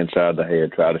 Really get inside the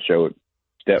head, try to show it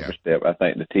step by step. I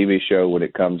think the TV show, when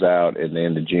it comes out at the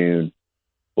end of June,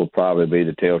 will probably be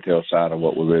the telltale sign of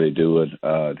what we're really doing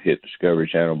to hit Discovery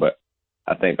Channel. But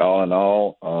I think all in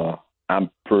all, I'm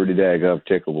pretty daggum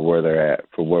tickled with where they're at,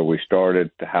 from where we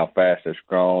started to how fast it's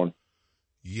grown,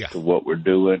 to what we're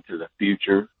doing, to the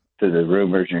future, to the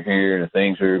rumors you're hearing, the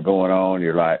things that are going on.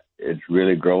 You're like, it's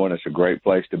really growing. It's a great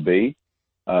place to be.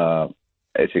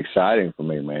 It's exciting for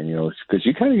me, man, because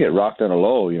you kind of get rocked on a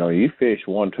lull. You fish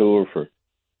one tour for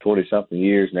 20-something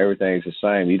years and everything's the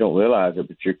same. You don't realize it,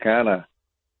 but you're kind of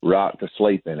rocked to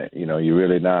sleep in it. You're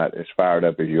really not as fired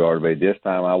up as you are to be. This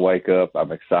time I wake up,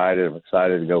 I'm excited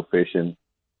to go fishing.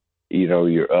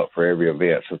 You're up for every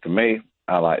event. So to me,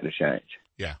 I like the change.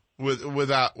 Yeah,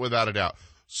 without a doubt.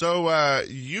 So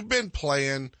you've been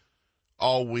playing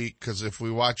all week, because if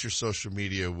we watch your social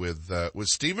media with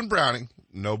Stephen Browning,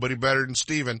 nobody better than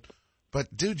Stephen.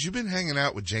 But dude, you've been hanging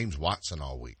out with James Watson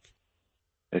all week.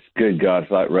 It's good, God.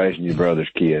 It's like raising your brother's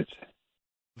kids.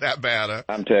 That bad, huh?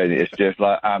 I'm telling you, it's just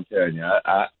like, I'm telling you,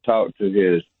 I talked to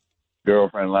his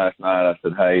girlfriend last night. I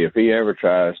said, hey, if he ever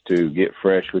tries to get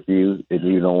fresh with you and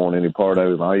you don't want any part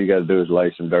of him, all you got to do is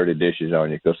lay some dirty dishes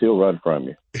on you, because he'll run from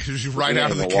you. Right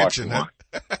out of the kitchen, huh?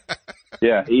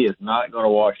 Yeah, he is not going to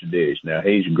wash the dish. Now,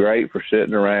 he's great for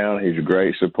sitting around. He's a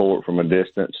great support from a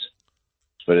distance.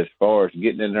 But as far as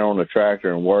getting in there on the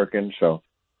tractor and working, so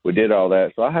we did all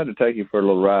that. So I had to take him for a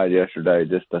little ride yesterday,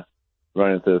 just to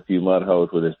run into a few mud holes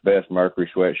with his best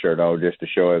Mercury sweatshirt on, just to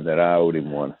show him that I owed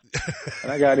him one.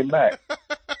 And I got him back.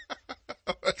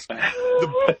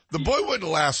 The boy wouldn't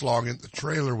last long in the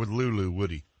trailer with Lulu,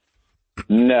 would he?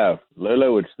 No.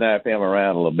 Lulu would snap him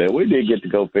around a little bit. We did get to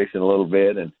go fishing a little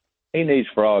bit, and he needs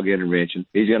frog intervention.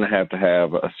 He's going to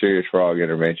have a serious frog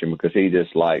intervention, because he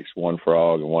just likes one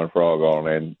frog and one frog on,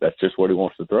 and that's just what he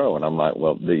wants to throw. And I'm like,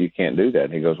 well, you can't do that.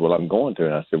 And he goes, well, I'm going to.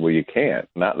 And I said, well, you can't.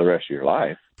 Not the rest of your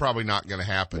life. Probably not going to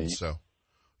happen. So,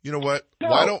 you know what?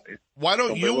 No. Why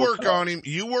don't you work on him?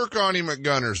 You work on him at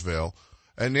Gunnersville,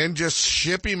 and then just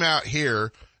ship him out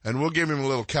here, and we'll give him a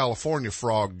little California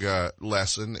frog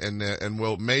lesson, and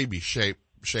we'll maybe shape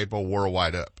old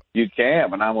Worldwide up. You can,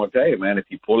 but I'm going to tell you, man, if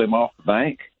you pull him off the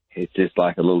bank, it's just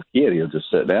like a little kid. He'll just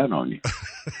sit down on you.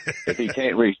 If he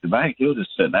can't reach the bank, he'll just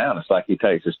sit down. It's like he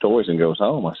takes his toys and goes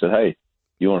home. I said, hey,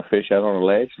 you want to fish out on the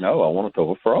ledge? No, I want to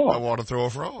throw a frog. I want to throw a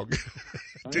frog.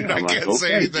 Dude, I'm I can't like,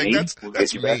 say anything. Gene, That's me.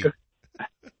 That's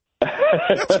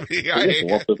me. I just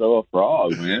want to throw a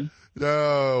frog, man.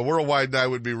 No, Worldwide and I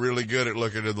would be really good at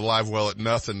looking at the live well at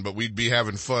nothing, but we'd be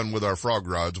having fun with our frog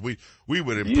rods. We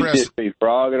would impress. You'd just be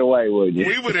frogging away, wouldn't you?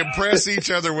 We would impress each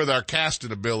other with our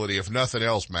casting ability if nothing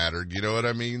else mattered. You know what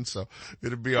I mean? So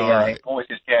it'd be all right. He points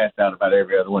his cast out about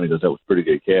every other one. He goes, that was a pretty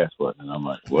good cast, wasn't it? And I'm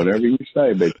like, whatever you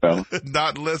say, big fella.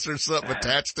 Not unless there's something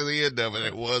attached to the end of it.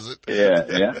 It wasn't.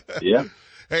 Yeah.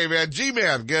 Hey, man,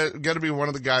 G-Man, got to be one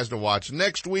of the guys to watch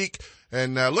next week.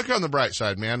 And look on the bright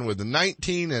side, man, with the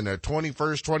 19th and the 21st,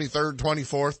 23rd,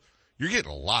 24th, you're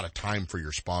getting a lot of time for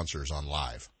your sponsors on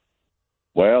live.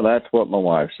 Well, that's what my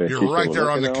wife said. You're she right said, there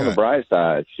on the cut. On the bright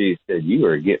side, she said, you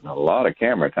are getting a lot of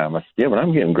camera time. I said, yeah, but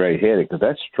I'm getting gray-headed because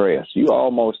that's stress. You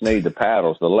almost need the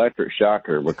paddles, the electric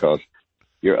shocker, because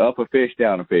you're up a fish,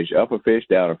 down a fish, up a fish,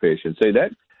 down a fish. And see,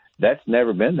 that's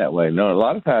never been that way. No, a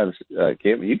lot of times,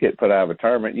 Kim, you get put out of a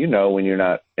tournament, when you're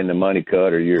not in the money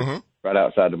cut or you're right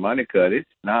outside the money cut, it's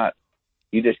not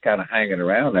you just kind of hanging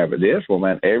around there. But this one,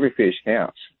 man, every fish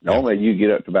counts. Normally you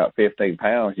get up to about 15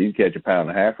 pounds, you can catch a pound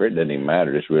and a half, or it doesn't even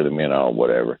matter. Just really minnow or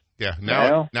whatever. Yeah,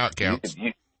 now it counts.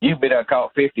 You've been out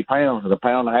caught 50 pounds with a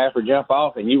pound and a half or jump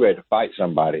off, and you ready to fight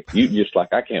somebody. You just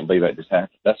like, I can't believe that just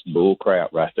happened. That's bull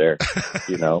crap right there,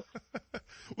 you know.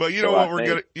 Well, you know what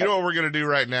we're gonna do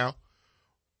right now?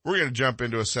 We're gonna jump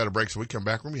into a set of breaks. When we come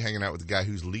back, we're gonna be hanging out with the guy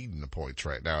who's leading the points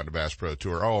right now in the Bass Pro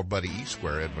Tour, our buddy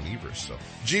E-Square, Edwin Evers. So,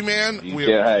 G-Man,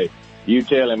 hey, you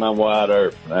tell him I'm wide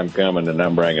earth. I'm coming, and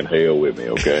I'm bringing hell with me,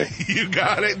 okay? You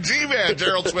got it. G-Man,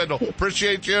 Gerald Swindle.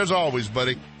 Appreciate you as always,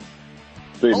 buddy.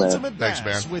 See you, man. Ultimate Bass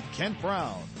Thanks, man. with Kent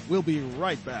Brown. We'll be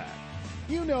right back.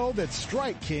 You know that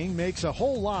Strike King makes a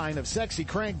whole line of sexy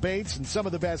crankbaits and some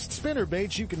of the best spinner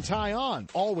baits you can tie on,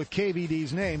 all with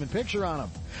KVD's name and picture on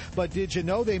them. But did you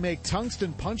know they make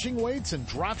tungsten punching weights and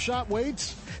drop shot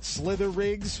weights? Slither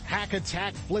rigs, hack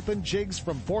attack flippin' jigs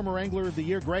from former Angler of the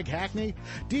Year Greg Hackney,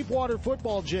 deep water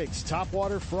football jigs, top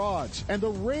water frogs, and the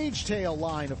Rage Tail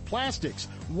line of plastics,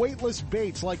 weightless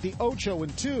baits like the Ocho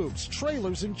and tubes,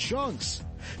 trailers and chunks.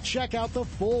 Check out the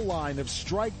full line of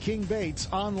Strike King baits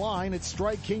online at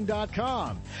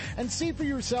StrikeKing.com and see for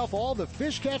yourself all the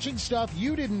fish-catching stuff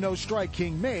you didn't know Strike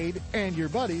King made and your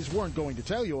buddies weren't going to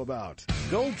tell you about.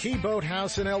 Gold Key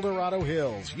Boathouse in El Dorado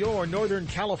Hills, your Northern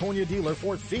California dealer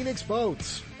for Phoenix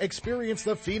boats. Experience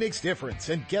the Phoenix difference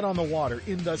and get on the water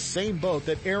in the same boat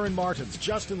that Aaron Martins,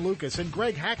 Justin Lucas, and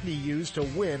Greg Hackney used to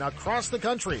win across the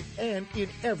country and in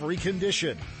every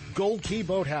condition. Gold Key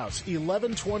Boathouse,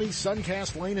 1120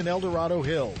 Suncast Lane in El Dorado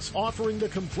Hills, offering the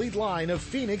complete line of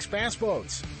Phoenix bass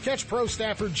boats. Catch pro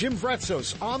staffer Jim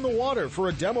Vretzos on the water for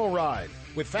a demo ride.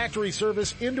 With factory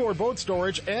service, indoor boat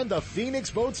storage, and the Phoenix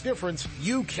Boats difference,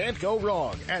 you can't go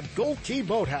wrong at Gold Key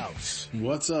Boathouse.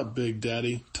 What's up, Big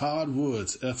Daddy? Todd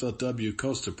Woods, FLW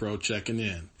Costa Pro checking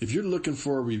in. If you're looking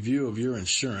for a review of your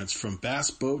insurance from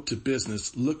bass boat to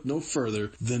business, look no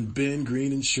further than Ben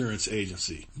Green Insurance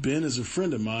Agency. Ben is a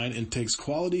friend of mine and takes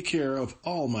quality care of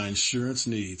all my insurance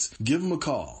needs. Give him a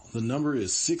call. The number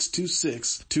is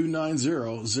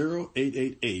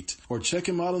 626-290-0888 or check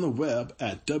him out on the web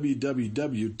at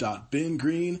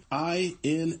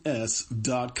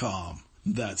www.bengreenins.com.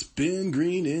 That's Ben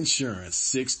Green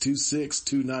Insurance,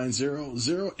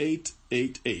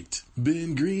 626-290-0888.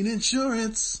 Ben Green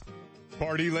Insurance.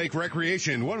 Party Lake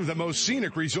Recreation, one of the most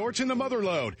scenic resorts in the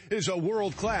Motherlode, is a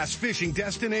world-class fishing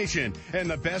destination. And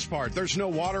the best part, there's no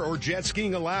water or jet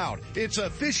skiing allowed. It's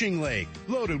a fishing lake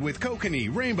loaded with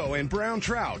kokanee, rainbow, and brown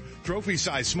trout,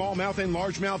 trophy-sized smallmouth and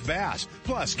largemouth bass,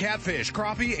 plus catfish,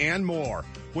 crappie, and more.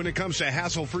 When it comes to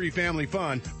hassle-free family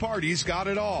fun, Party's got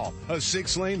it all. A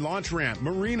 6-lane launch ramp,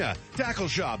 marina, tackle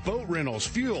shop, boat rentals,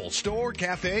 fuel, store,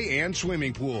 cafe, and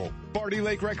swimming pool. Party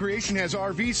Lake Recreation has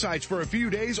RV sites for a few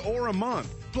days or a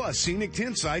month, plus scenic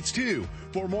tent sites too.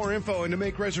 For more info and to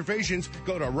make reservations,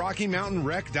 go to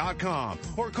RockyMountainRec.com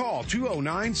or call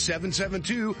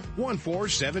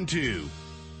 209-772-1472.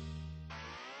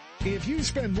 If you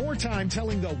spend more time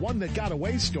telling the one that got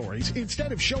away stories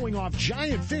instead of showing off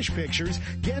giant fish pictures,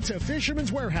 get to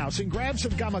Fisherman's Warehouse and grab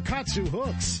some Gamakatsu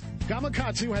hooks.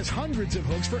 Gamakatsu has hundreds of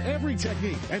hooks for every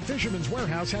technique, and Fisherman's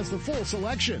Warehouse has the full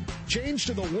selection. Change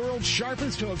to the world's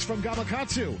sharpest hooks from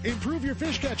Gamakatsu. Improve your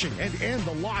fish catching and end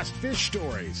the lost fish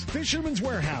stories. Fisherman's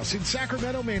Warehouse in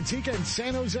Sacramento, Manteca, and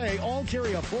San Jose all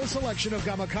carry a full selection of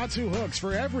Gamakatsu hooks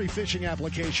for every fishing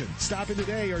application. Stop in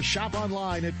today or shop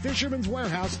online at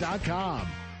fishermanswarehouse.com.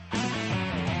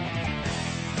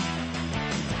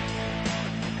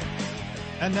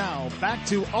 And now back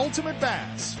to Ultimate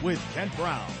Bass with Kent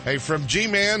Brown. Hey, from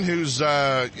G-Man, who's,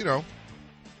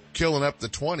 killing up the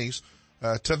 20s,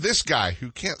 to this guy who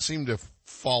can't seem to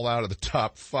fall out of the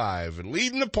top 5 and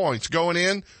leading the points going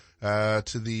in,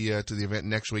 to the event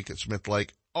next week at Smith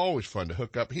Lake. Always fun to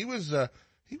hook up. He was at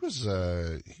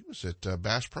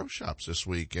Bass Pro Shops this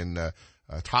week and,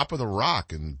 Top of the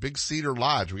Rock in Big Cedar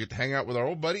Lodge. We get to hang out with our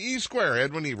old buddy E-Square,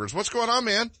 Edwin Evers. What's going on,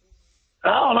 man?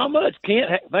 Oh, not much,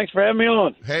 Kent. Thanks for having me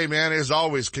on. Hey, man, as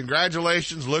always,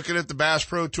 congratulations looking at the Bass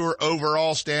Pro Tour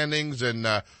overall standings and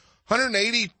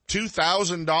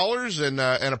 $182,000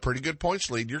 and a pretty good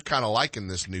points lead. You're kind of liking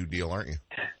this new deal, aren't you?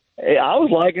 Hey, I was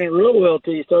liking it real well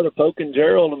till you started poking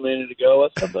Gerald a minute ago.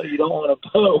 That's somebody you don't want to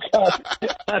poke.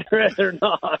 I'd rather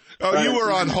not. Oh, you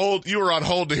were on hold. You were on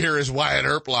hold to hear his Wyatt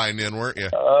Earp line in, weren't you?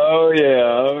 Oh,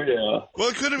 yeah. Well,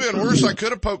 it could have been worse. I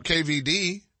could have poked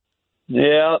KVD.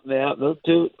 Yeah. Those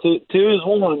two is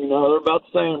one. You know, they're about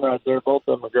the same right there. Both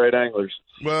of them are great anglers.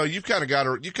 Well, you've kind of got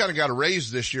a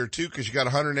raise this year too, because you got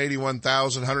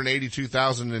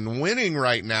 182,000 in winning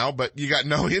right now, but you got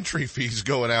no entry fees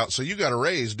going out, so you got a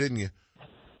raise, didn't you?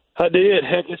 I did.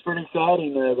 Heck, it's pretty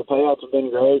exciting. The payouts have been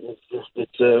great.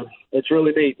 It's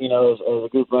really neat, as a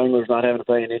group of anglers not having to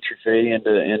pay an entry fee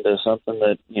into something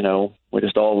that we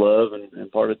just all love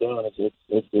and part of doing.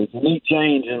 It's a neat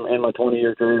change in my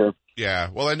 20-year career. Yeah.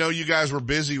 Well, I know you guys were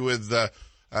busy with the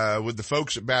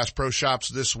folks at Bass Pro Shops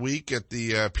this week at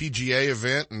the PGA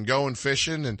event and going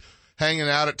fishing and hanging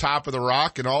out at Top of the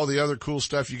Rock and all the other cool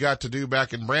stuff you got to do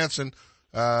back in Branson.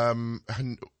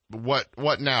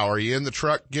 What now? Are you in the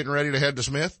truck getting ready to head to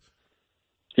Smith?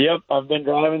 Yep, I've been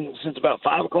driving since about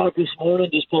 5 o'clock this morning.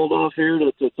 Just pulled off here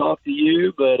to talk to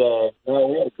you, but no,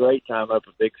 we had a great time up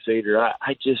at Big Cedar.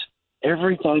 I just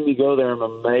every time you go there, I'm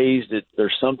amazed that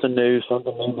there's something new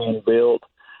being built,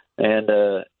 and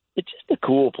it's just a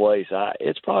cool place.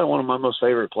 It's probably one of my most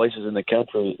favorite places in the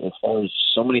country as far as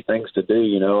so many things to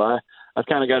do. I've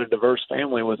kind of got a diverse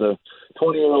family with a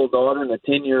 20-year-old daughter and a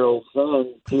 10-year-old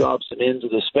son, two opposite ends of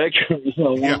the spectrum.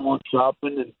 One wants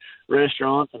shopping and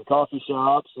restaurants and coffee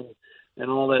shops and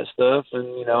all that stuff.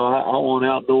 And, I want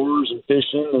outdoors and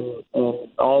fishing and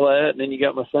all that. And then you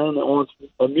got my son that wants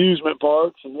amusement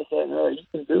parks and this, that, and that. You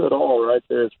can do it all right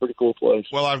there. It's a pretty cool place.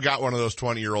 Well, I've got one of those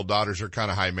 20-year-old daughters. They're kind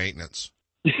of high maintenance.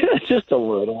 Just a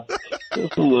little.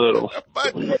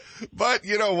 But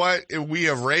you know what? We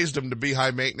have raised them to be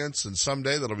high maintenance, and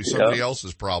someday that'll be somebody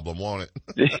else's problem, won't it?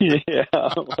 Yeah.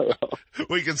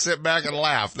 We can sit back and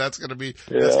laugh. That's gonna be a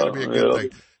good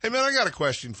thing. Hey man, I got a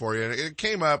question for you. It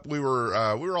came up. We were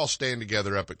all staying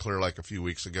together up at Clear Lake a few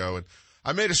weeks ago, and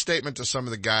I made a statement to some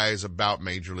of the guys about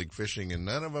Major League Fishing, and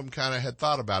none of them kind of had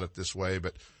thought about it this way,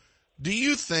 but do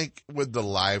you think with the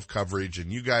live coverage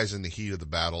and you guys in the heat of the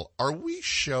battle, are we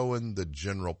showing the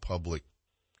general public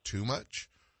too much?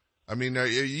 I mean,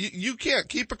 you can't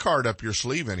keep a card up your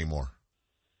sleeve anymore.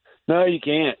 No, you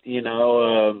can't.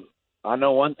 I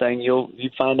know one thing. You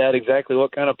find out exactly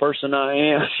what kind of person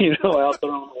I am, out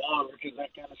there on the water, because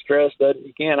that kind of stress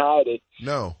you can't hide it.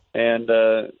 No. And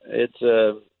it's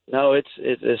as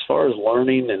far as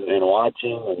learning and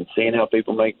watching and seeing how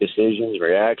people make decisions,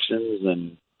 reactions,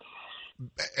 and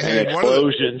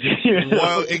explosions.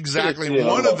 Well, exactly.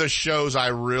 One of the shows I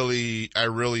really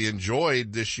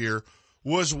enjoyed this year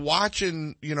was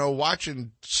watching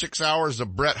 6 hours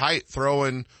of Brett Hite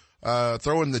throwing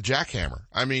the jackhammer.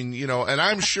 I mean, and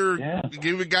I'm sure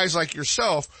guys like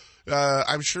yourself,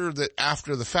 I'm sure that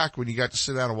after the fact, when you got to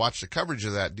sit down and watch the coverage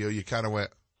of that deal, you kind of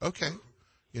went, okay,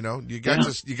 you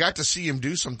got to see him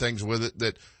do some things with it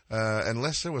that,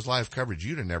 unless there was live coverage,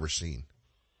 you'd have never seen.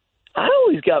 I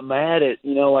always got mad at,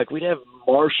 we'd have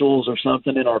marshals or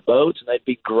something in our boats, and they'd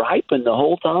be griping the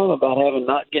whole time about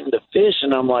not getting to fish.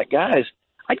 And I'm like, guys,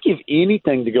 I'd give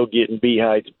anything to go get in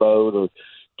Behide's boat or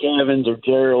Kevin's or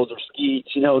Gerald's or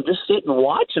Skeet's, just sit and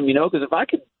watch them, because if I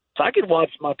could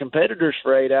watch my competitors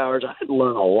for 8 hours, I'd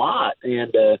learn a lot.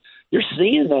 And you're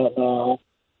seeing that now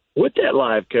with that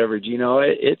live coverage.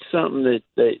 It's something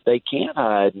that they can't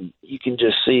hide, and you can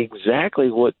just see exactly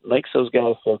what makes those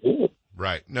guys so good.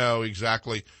 Right. No,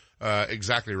 exactly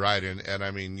right. And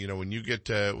I mean, when you get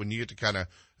to kind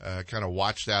of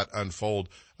watch that unfold,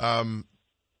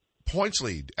 points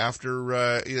lead after,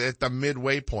 at the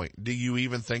midway point, do you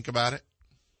even think about it?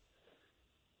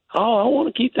 Oh, I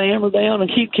want to keep the hammer down and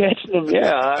keep catching them.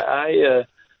 Yeah.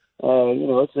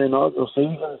 It's the inaugural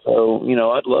season, so,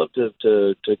 I'd love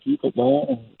to keep it going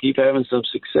and keep having some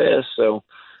success. So,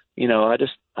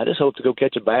 I just hope to go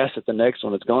catch a bass at the next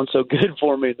one. It's gone so good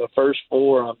for me in the first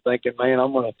 4. I'm thinking, man, I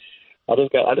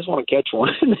just want to catch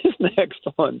one in this next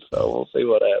one. So we'll see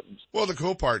what happens. Well, the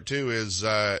cool part too is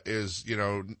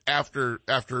after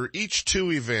each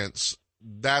 2 events,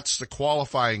 that's the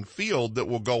qualifying field that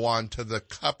will go on to the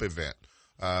Cup event.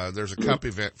 There's a Cup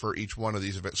event for each one of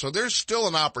these events. So there's still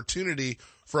an opportunity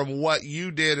from what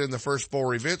you did in the first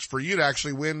 4 events for you to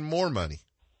actually win more money.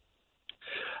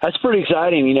 That's pretty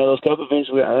exciting. Those Cup events,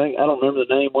 I don't remember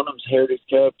the name. One of them's Heritage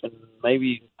Cup, and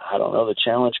maybe, I don't know, the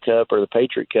Challenge Cup or the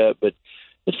Patriot Cup. But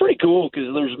it's pretty cool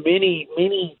because there's many,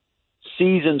 many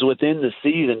seasons within the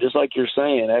season, just like you're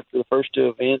saying. After the first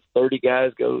 2 events, 30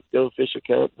 guys go fish a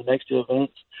Cup. The next 2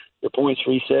 events, the points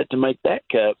reset to make that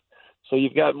Cup. So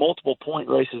you've got multiple point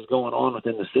races going on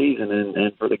within the season.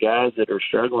 And for the guys that are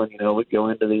struggling, we go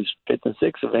into these 5th and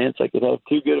 6th events. They could have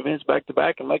 2 good events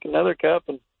back-to-back and make another Cup.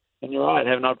 And you're right,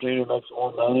 have an opportunity to make some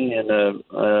more money and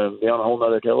be on a whole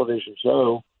other television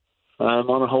show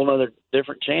on a whole other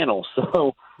different channel.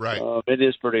 So right. It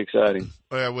is pretty exciting.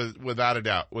 Without a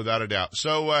doubt.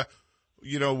 So,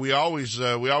 we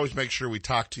always make sure we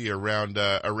talk to you around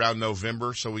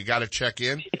November. So we got to check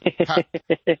in.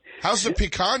 How's the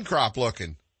pecan crop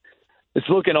looking? It's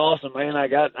looking awesome, man. I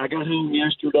got home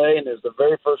yesterday, and it was the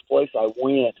very first place I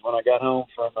went when I got home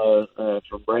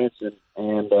from Branson.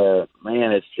 And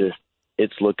man,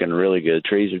 it's looking really good.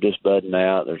 Trees are just budding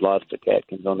out. There's lots of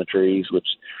catkins on the trees, which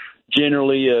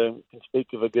generally can speak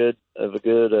of a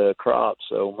good crop.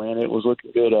 So man, it was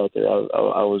looking good out there.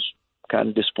 I was kind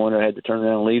of disappointed I had to turn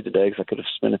around and leave today because I could have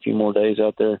spent a few more days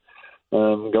out there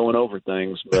going over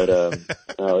things, but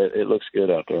no, it looks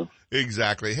good out there.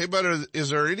 Exactly. Hey, but is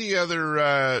there any other,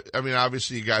 I mean,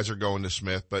 obviously you guys are going to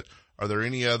Smith, but are there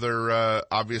any other,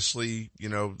 obviously, you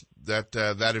know, that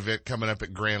event coming up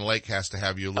at Grand Lake has to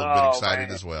have you a little bit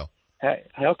excited as well?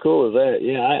 How cool is that?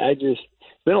 Yeah, it's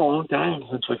been a long time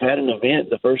since we've had an event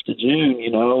the 1st of June,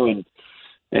 you know,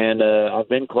 and I've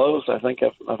been close. I think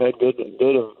I've had good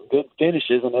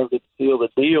finishes. I never get to seal the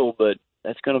deal, but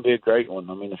that's going to be a great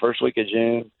one. I mean, the first week of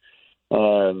June,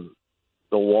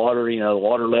 the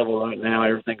water level right now,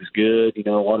 everything's good. You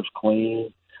know, the water's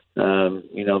clean.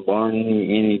 You know, barring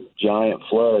any giant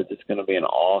floods, it's going to be an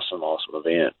awesome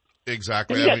event.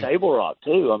 Exactly. And you got Table Rock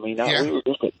too. I mean, we were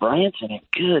just at Branson, and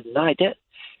good night. That,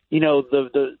 you know,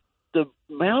 the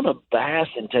amount of bass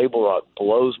in Table Rock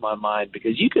blows my mind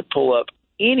because you could pull up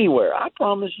anywhere. I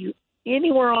promise you,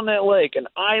 anywhere on that lake, an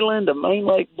island, a main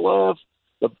lake bluff,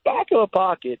 the back of a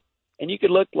pocket, and you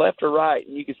could look left or right,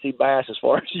 and you could see bass as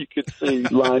far as you could see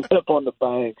lined up on the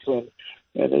banks, and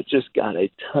it's just got a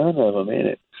ton of them in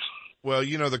it. Well,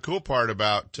 you know, the cool part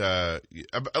about,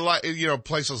 you know,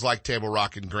 places like Table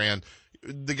Rock and Grand,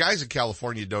 the guys in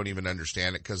California don't even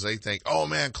understand it because they think, oh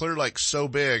man, Clear Lake's so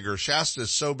big or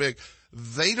Shasta's so big.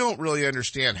 They don't really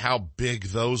understand how big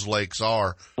those lakes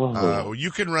are. Mm-hmm. You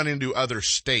can run into other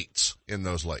states in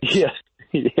those lakes.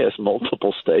 Yes,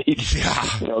 multiple states.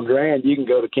 Yeah. You know, Grand, you can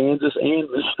go to Kansas and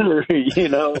Missouri, you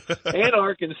know, and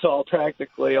Arkansas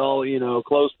practically all, you know,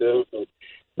 close to it. But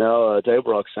no,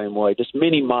 Table Rock, same way. Just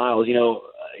many miles, you know.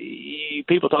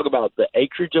 People talk about the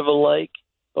acreage of a lake,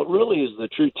 but really is the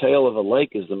true tale of a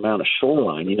lake is the amount of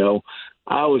shoreline. You know,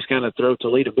 I always kind of throw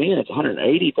Toledo Bend. It's a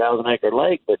 180,000 acre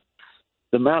lake, but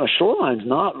the amount of shoreline is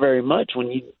not very much when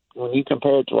you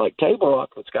compare it to like Table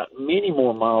Rock, it's got many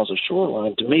more miles of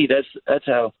shoreline. To me, that's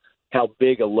how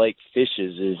big a lake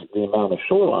fishes is the amount of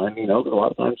shoreline. You know, 'cause a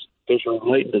lot of times fish are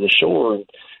relating to the shore,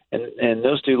 and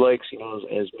those two lakes, you know,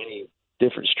 as many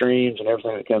different streams and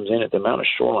everything that comes in it, the amount of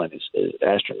shoreline is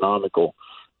astronomical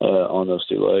on those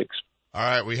two lakes. All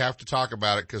right, we have to talk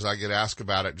about it because I get asked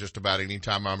about it just about any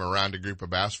time I'm around a group of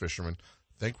bass fishermen.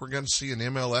 Think we're going to see an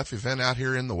MLF event out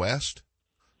here in the West?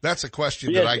 That's a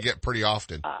question that I get pretty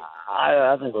often.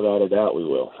 I think without a doubt we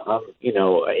will. You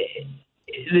know,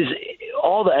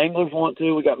 all the anglers want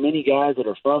to. We got many guys that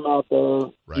are from out there.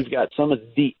 Right. You've got some of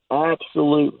the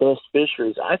absolute best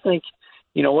fisheries. I think,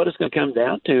 you know, what it's going to come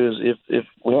down to is if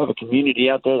we have a community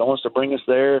out there that wants to bring us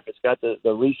there, if it's got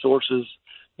the resources,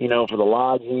 you know, for the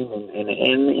lodging and the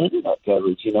internet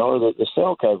coverage, you know, or the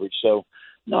cell coverage. So,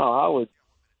 no,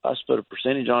 I put a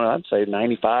percentage on it. I'd say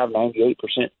 95, 98%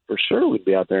 for sure we'd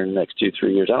be out there in the next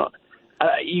 2-3 years.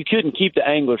 You couldn't keep the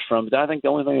anglers from it. I think the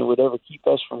only thing that would ever keep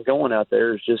us from going out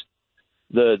there is just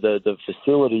the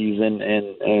facilities and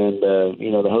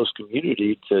you know, the host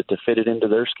community to fit it into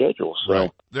their schedule. So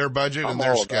right. Their budget and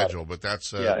their schedule, but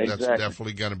that's exactly. That's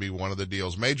definitely going to be one of the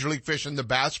deals. Major League Fishing, the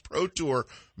Bass Pro Tour,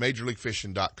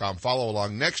 MajorLeagueFishing.com. Follow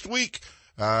along next week.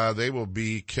 They will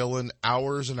be killing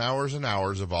hours and hours and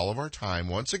hours of all of our time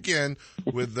once again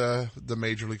with the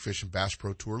Major League Fishing Bass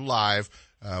Pro Tour live.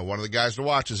 One of the guys to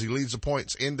watch as he leads the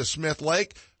points into Smith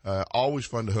Lake. Always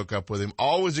fun to hook up with him.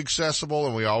 Always accessible,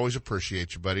 and we always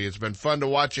appreciate you, buddy. It's been fun to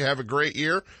watch you have a great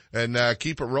year, and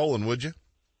keep it rolling, would you?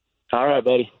 All right,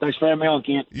 buddy. Thanks for having me on,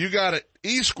 Kent. You got it.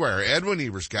 E-Square, Edwin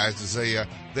Evers, guys, as they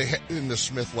head into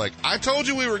Smith Lake. I told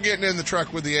you we were getting in the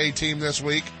truck with the A-team this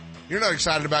week. You're not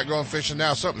excited about going fishing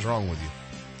now. Something's wrong with you.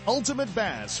 Ultimate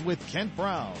Bass with Kent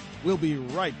Brown. We'll be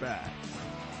right back.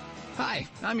 Hi,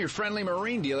 I'm your friendly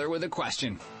marine dealer with a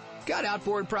question. Got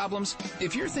outboard problems?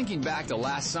 If you're thinking back to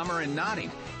last summer and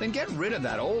nodding, then get rid of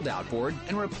that old outboard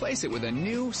and replace it with a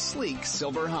new, sleek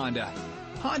silver Honda.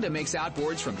 Honda makes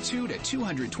outboards from 2 to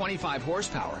 225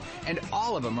 horsepower, and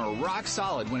all of them are rock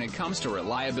solid when it comes to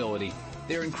reliability.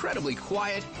 They're incredibly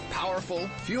quiet, powerful,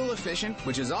 fuel efficient,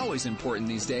 which is always important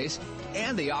these days,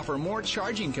 and they offer more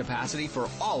charging capacity for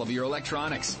all of your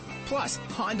electronics. Plus,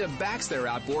 Honda backs their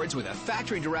outboards with a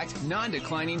factory-direct,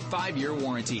 non-declining 5-year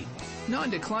warranty.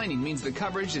 Non-declining means the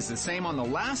coverage is the same on the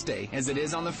last day as it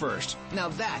is on the first. Now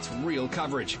that's real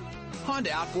coverage.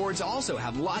 Honda outboards also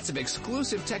have lots of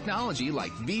exclusive technology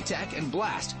like VTEC and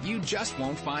Blast you just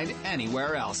won't find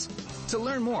anywhere else. To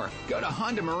learn more, go to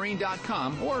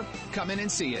HondaMarine.com or come in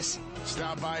and see us.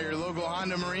 Stop by your local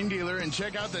Honda Marine dealer and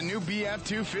check out the new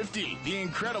BF250, the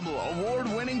incredible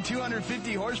award-winning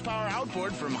 250 horsepower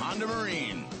outboard from Honda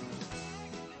Marine.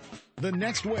 The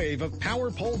next wave of power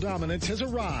pole dominance has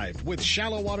arrived with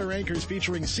shallow water anchors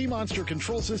featuring Sea Monster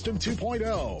Control System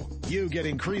 2.0. You get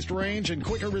increased range and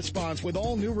quicker response with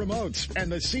all new remotes,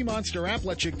 and the Sea Monster app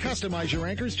lets you customize your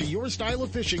anchors to your style of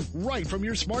fishing right from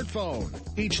your smartphone.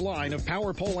 Each line of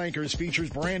power pole anchors features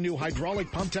brand new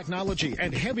hydraulic pump technology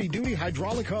and heavy-duty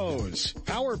hydraulic hose.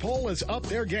 Power Pole has upped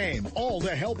their game, all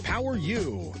to help power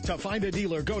you. To find a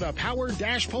dealer, go to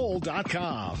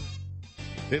power-pole.com.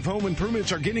 If home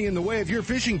improvements are getting in the way of your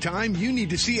fishing time, you need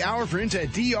to see our friends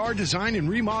at DR Design and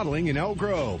Remodeling in Elk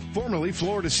Grove. Formerly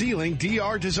Floor to Ceiling,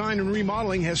 DR Design and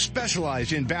Remodeling has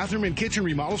specialized in bathroom and kitchen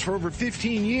remodels for over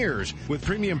 15 years with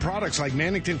premium products like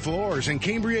Mannington floors and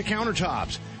Cambria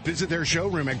countertops. Visit their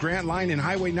showroom at Grant Line and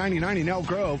Highway 99 in Elk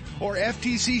Grove or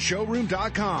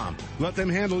ftcshowroom.com. Let them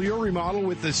handle your remodel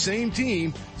with the same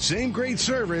team, same great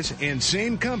service, and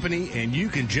same company, and you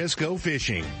can just go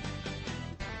fishing.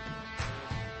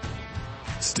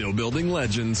 Still building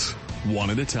legends,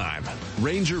 one at a time.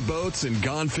 Ranger Boats and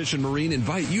Gone Fishing Marine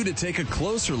invite you to take a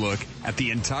closer look at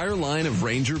the entire line of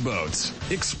Ranger boats.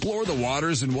 Explore the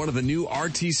waters in one of the new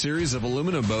RT series of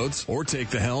aluminum boats, or take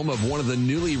the helm of one of the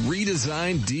newly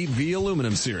redesigned Deep V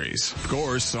aluminum series. Of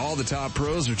course, all the top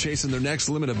pros are chasing their next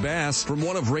limit of bass from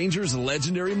one of Ranger's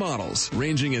legendary models,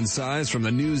 ranging in size from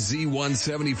the new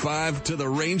Z175 to the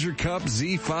Ranger Cup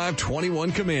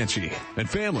Z521 Comanche. And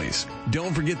families,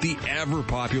 don't forget the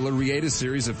ever-popular Rieta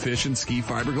series of fish and ski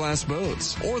fiberglass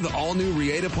boats, or the all-new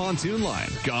Rieta pontoon line,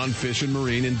 Gone Fishing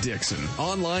Marine in Dixon.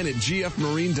 Online at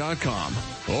gfmarine.com,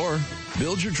 or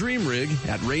build your dream rig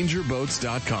at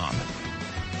rangerboats.com.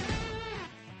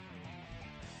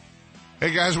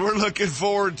 Hey guys, we're looking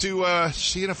forward to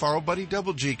seeing if our old buddy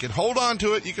Double G can hold on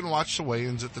to it. You can watch the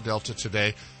weigh-ins at the Delta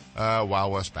today,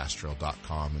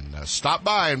 wildwestbasstrail.com, and stop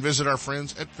by and visit our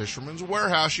friends at Fisherman's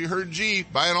Warehouse. You heard G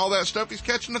buying all that stuff he's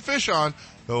catching the fish on.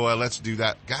 So let's do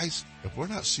that. Guys, if we're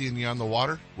not seeing you on the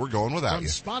water, we're going without From you.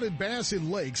 spotted bass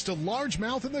in lakes to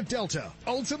largemouth in the Delta,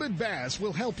 Ultimate Bass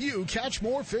will help you catch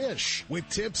more fish. With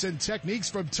tips and techniques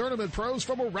from tournament pros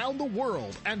from around the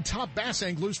world and top bass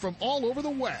anglers from all over the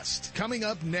West. Coming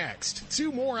up next,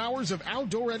 2 more hours of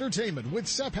outdoor entertainment with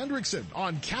Sepp Hendrickson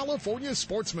on California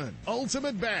Sportsman.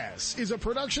 Ultimate Bass is a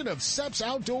production of Sepp's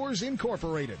Outdoors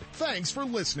Incorporated. Thanks for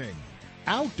listening.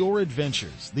 Outdoor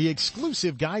Adventures, the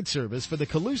exclusive guide service for the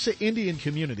Calusa Indian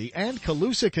community and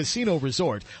Calusa Casino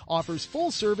Resort, offers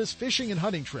full-service fishing and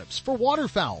hunting trips for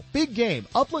waterfowl, big game,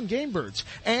 upland game birds,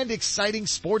 and exciting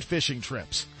sport fishing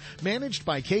trips. Managed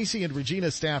by Casey and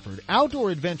Regina Stafford, Outdoor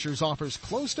Adventures offers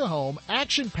close-to-home,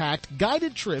 action-packed,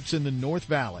 guided trips in the North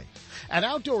Valley. At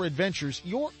Outdoor Adventures,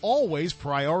 you're always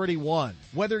priority one.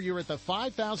 Whether you're at the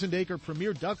 5,000-acre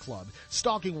Premier Duck Club,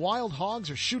 stalking wild hogs,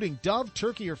 or shooting dove,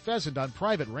 turkey, or pheasant on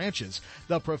private ranches,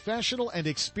 the professional and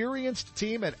experienced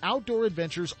team at Outdoor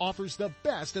Adventures offers the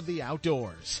best of the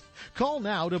outdoors. Call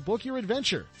now to book your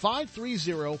adventure,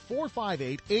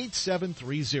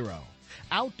 530-458-8730.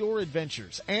 Outdoor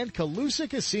Adventures and Calusa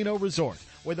Casino Resort,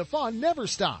 where the fun never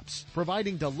stops,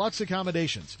 providing deluxe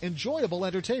accommodations, enjoyable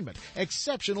entertainment,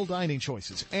 exceptional dining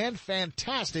choices, and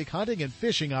fantastic hunting and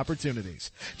fishing opportunities.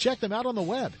 Check them out on the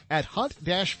web at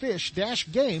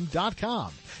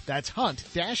hunt-fish-game.com. That's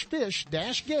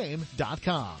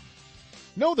hunt-fish-game.com.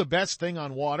 Know the best thing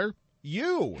on water?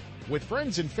 You! With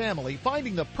friends and family,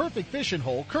 finding the perfect fishing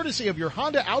hole courtesy of your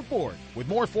Honda outboard. With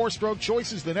more 4-stroke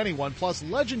choices than anyone, plus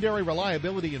legendary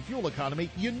reliability and fuel economy,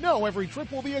 you know every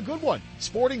trip will be a good one.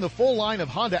 Sporting the full line of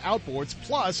Honda outboards,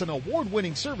 plus an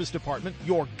award-winning service department,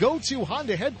 your go-to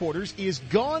Honda headquarters is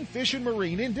Gone Fishing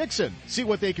Marine in Dixon. See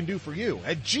what they can do for you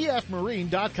at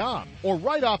gfmarine.com or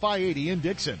right off I-80 in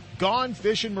Dixon. Gone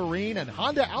Fishing Marine and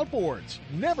Honda outboards.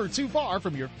 Never too far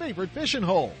from your favorite fishing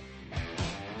hole.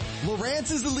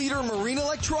 Lowrance is the leader in marine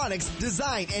electronics,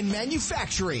 design, and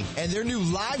manufacturing. And their new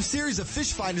live series of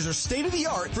fish finders are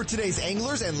state-of-the-art for today's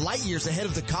anglers and light years ahead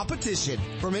of the competition.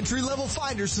 From entry-level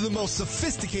finders to the most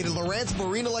sophisticated Lowrance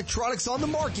marine electronics on the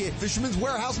market, Fisherman's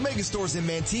Warehouse megastores in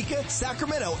Manteca,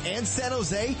 Sacramento, and San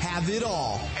Jose have it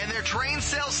all. And their trained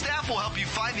sales staff will help you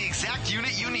find the exact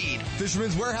unit you need.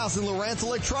 Fisherman's Warehouse and Lowrance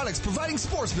Electronics, providing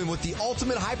sportsmen with the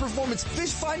ultimate high-performance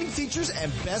fish-finding features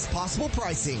and best possible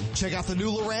pricing. Check out the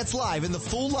new Lowrance Live and the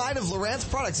full line of Lowrance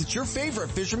products at your favorite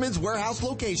Fisherman's Warehouse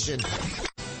location.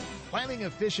 Planning a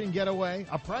fishing getaway,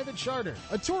 a private charter,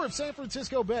 a tour of San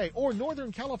Francisco Bay, or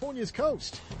Northern California's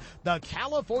coast? The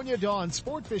California Dawn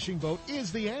Sport Fishing Boat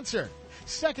is the answer.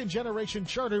 Second-generation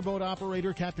charter boat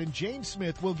operator Captain James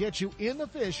Smith will get you in the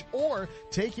fish or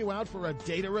take you out for a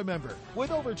day to remember.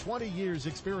 With over 20 years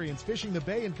experience fishing the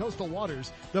bay and coastal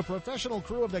waters, the professional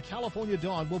crew of the California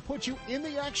Dawn will put you in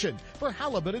the action for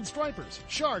halibut and stripers,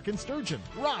 shark and sturgeon,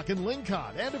 rock and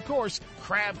lingcod, and of course,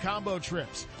 crab combo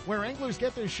trips, where anglers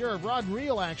get their share of rod and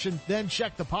reel action, then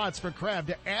check the pots for crab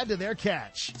to add to their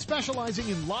catch. Specializing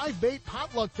in live bait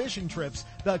potluck fishing trips,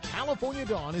 the California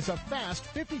Dawn is a fast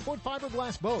 50-foot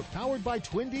fiberglass boat powered by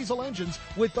twin diesel engines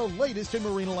with the latest in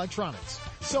marine electronics.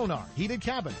 Sonar, heated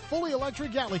cabin, fully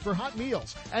electric galley for hot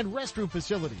meals, and restroom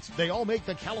facilities. They all make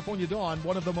the California Dawn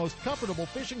one of the most comfortable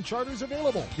fishing charters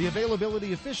available. The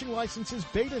availability of fishing licenses,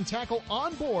 bait, and tackle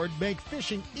on board make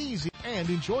fishing easy and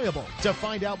enjoyable. To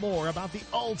find out more about the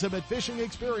ultimate fishing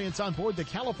experience on board the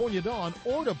California Dawn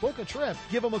or to book a trip,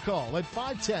 give them a call at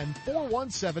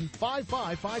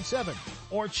 510-417-5557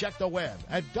 or check the web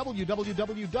at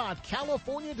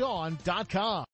www.californiadawn.com.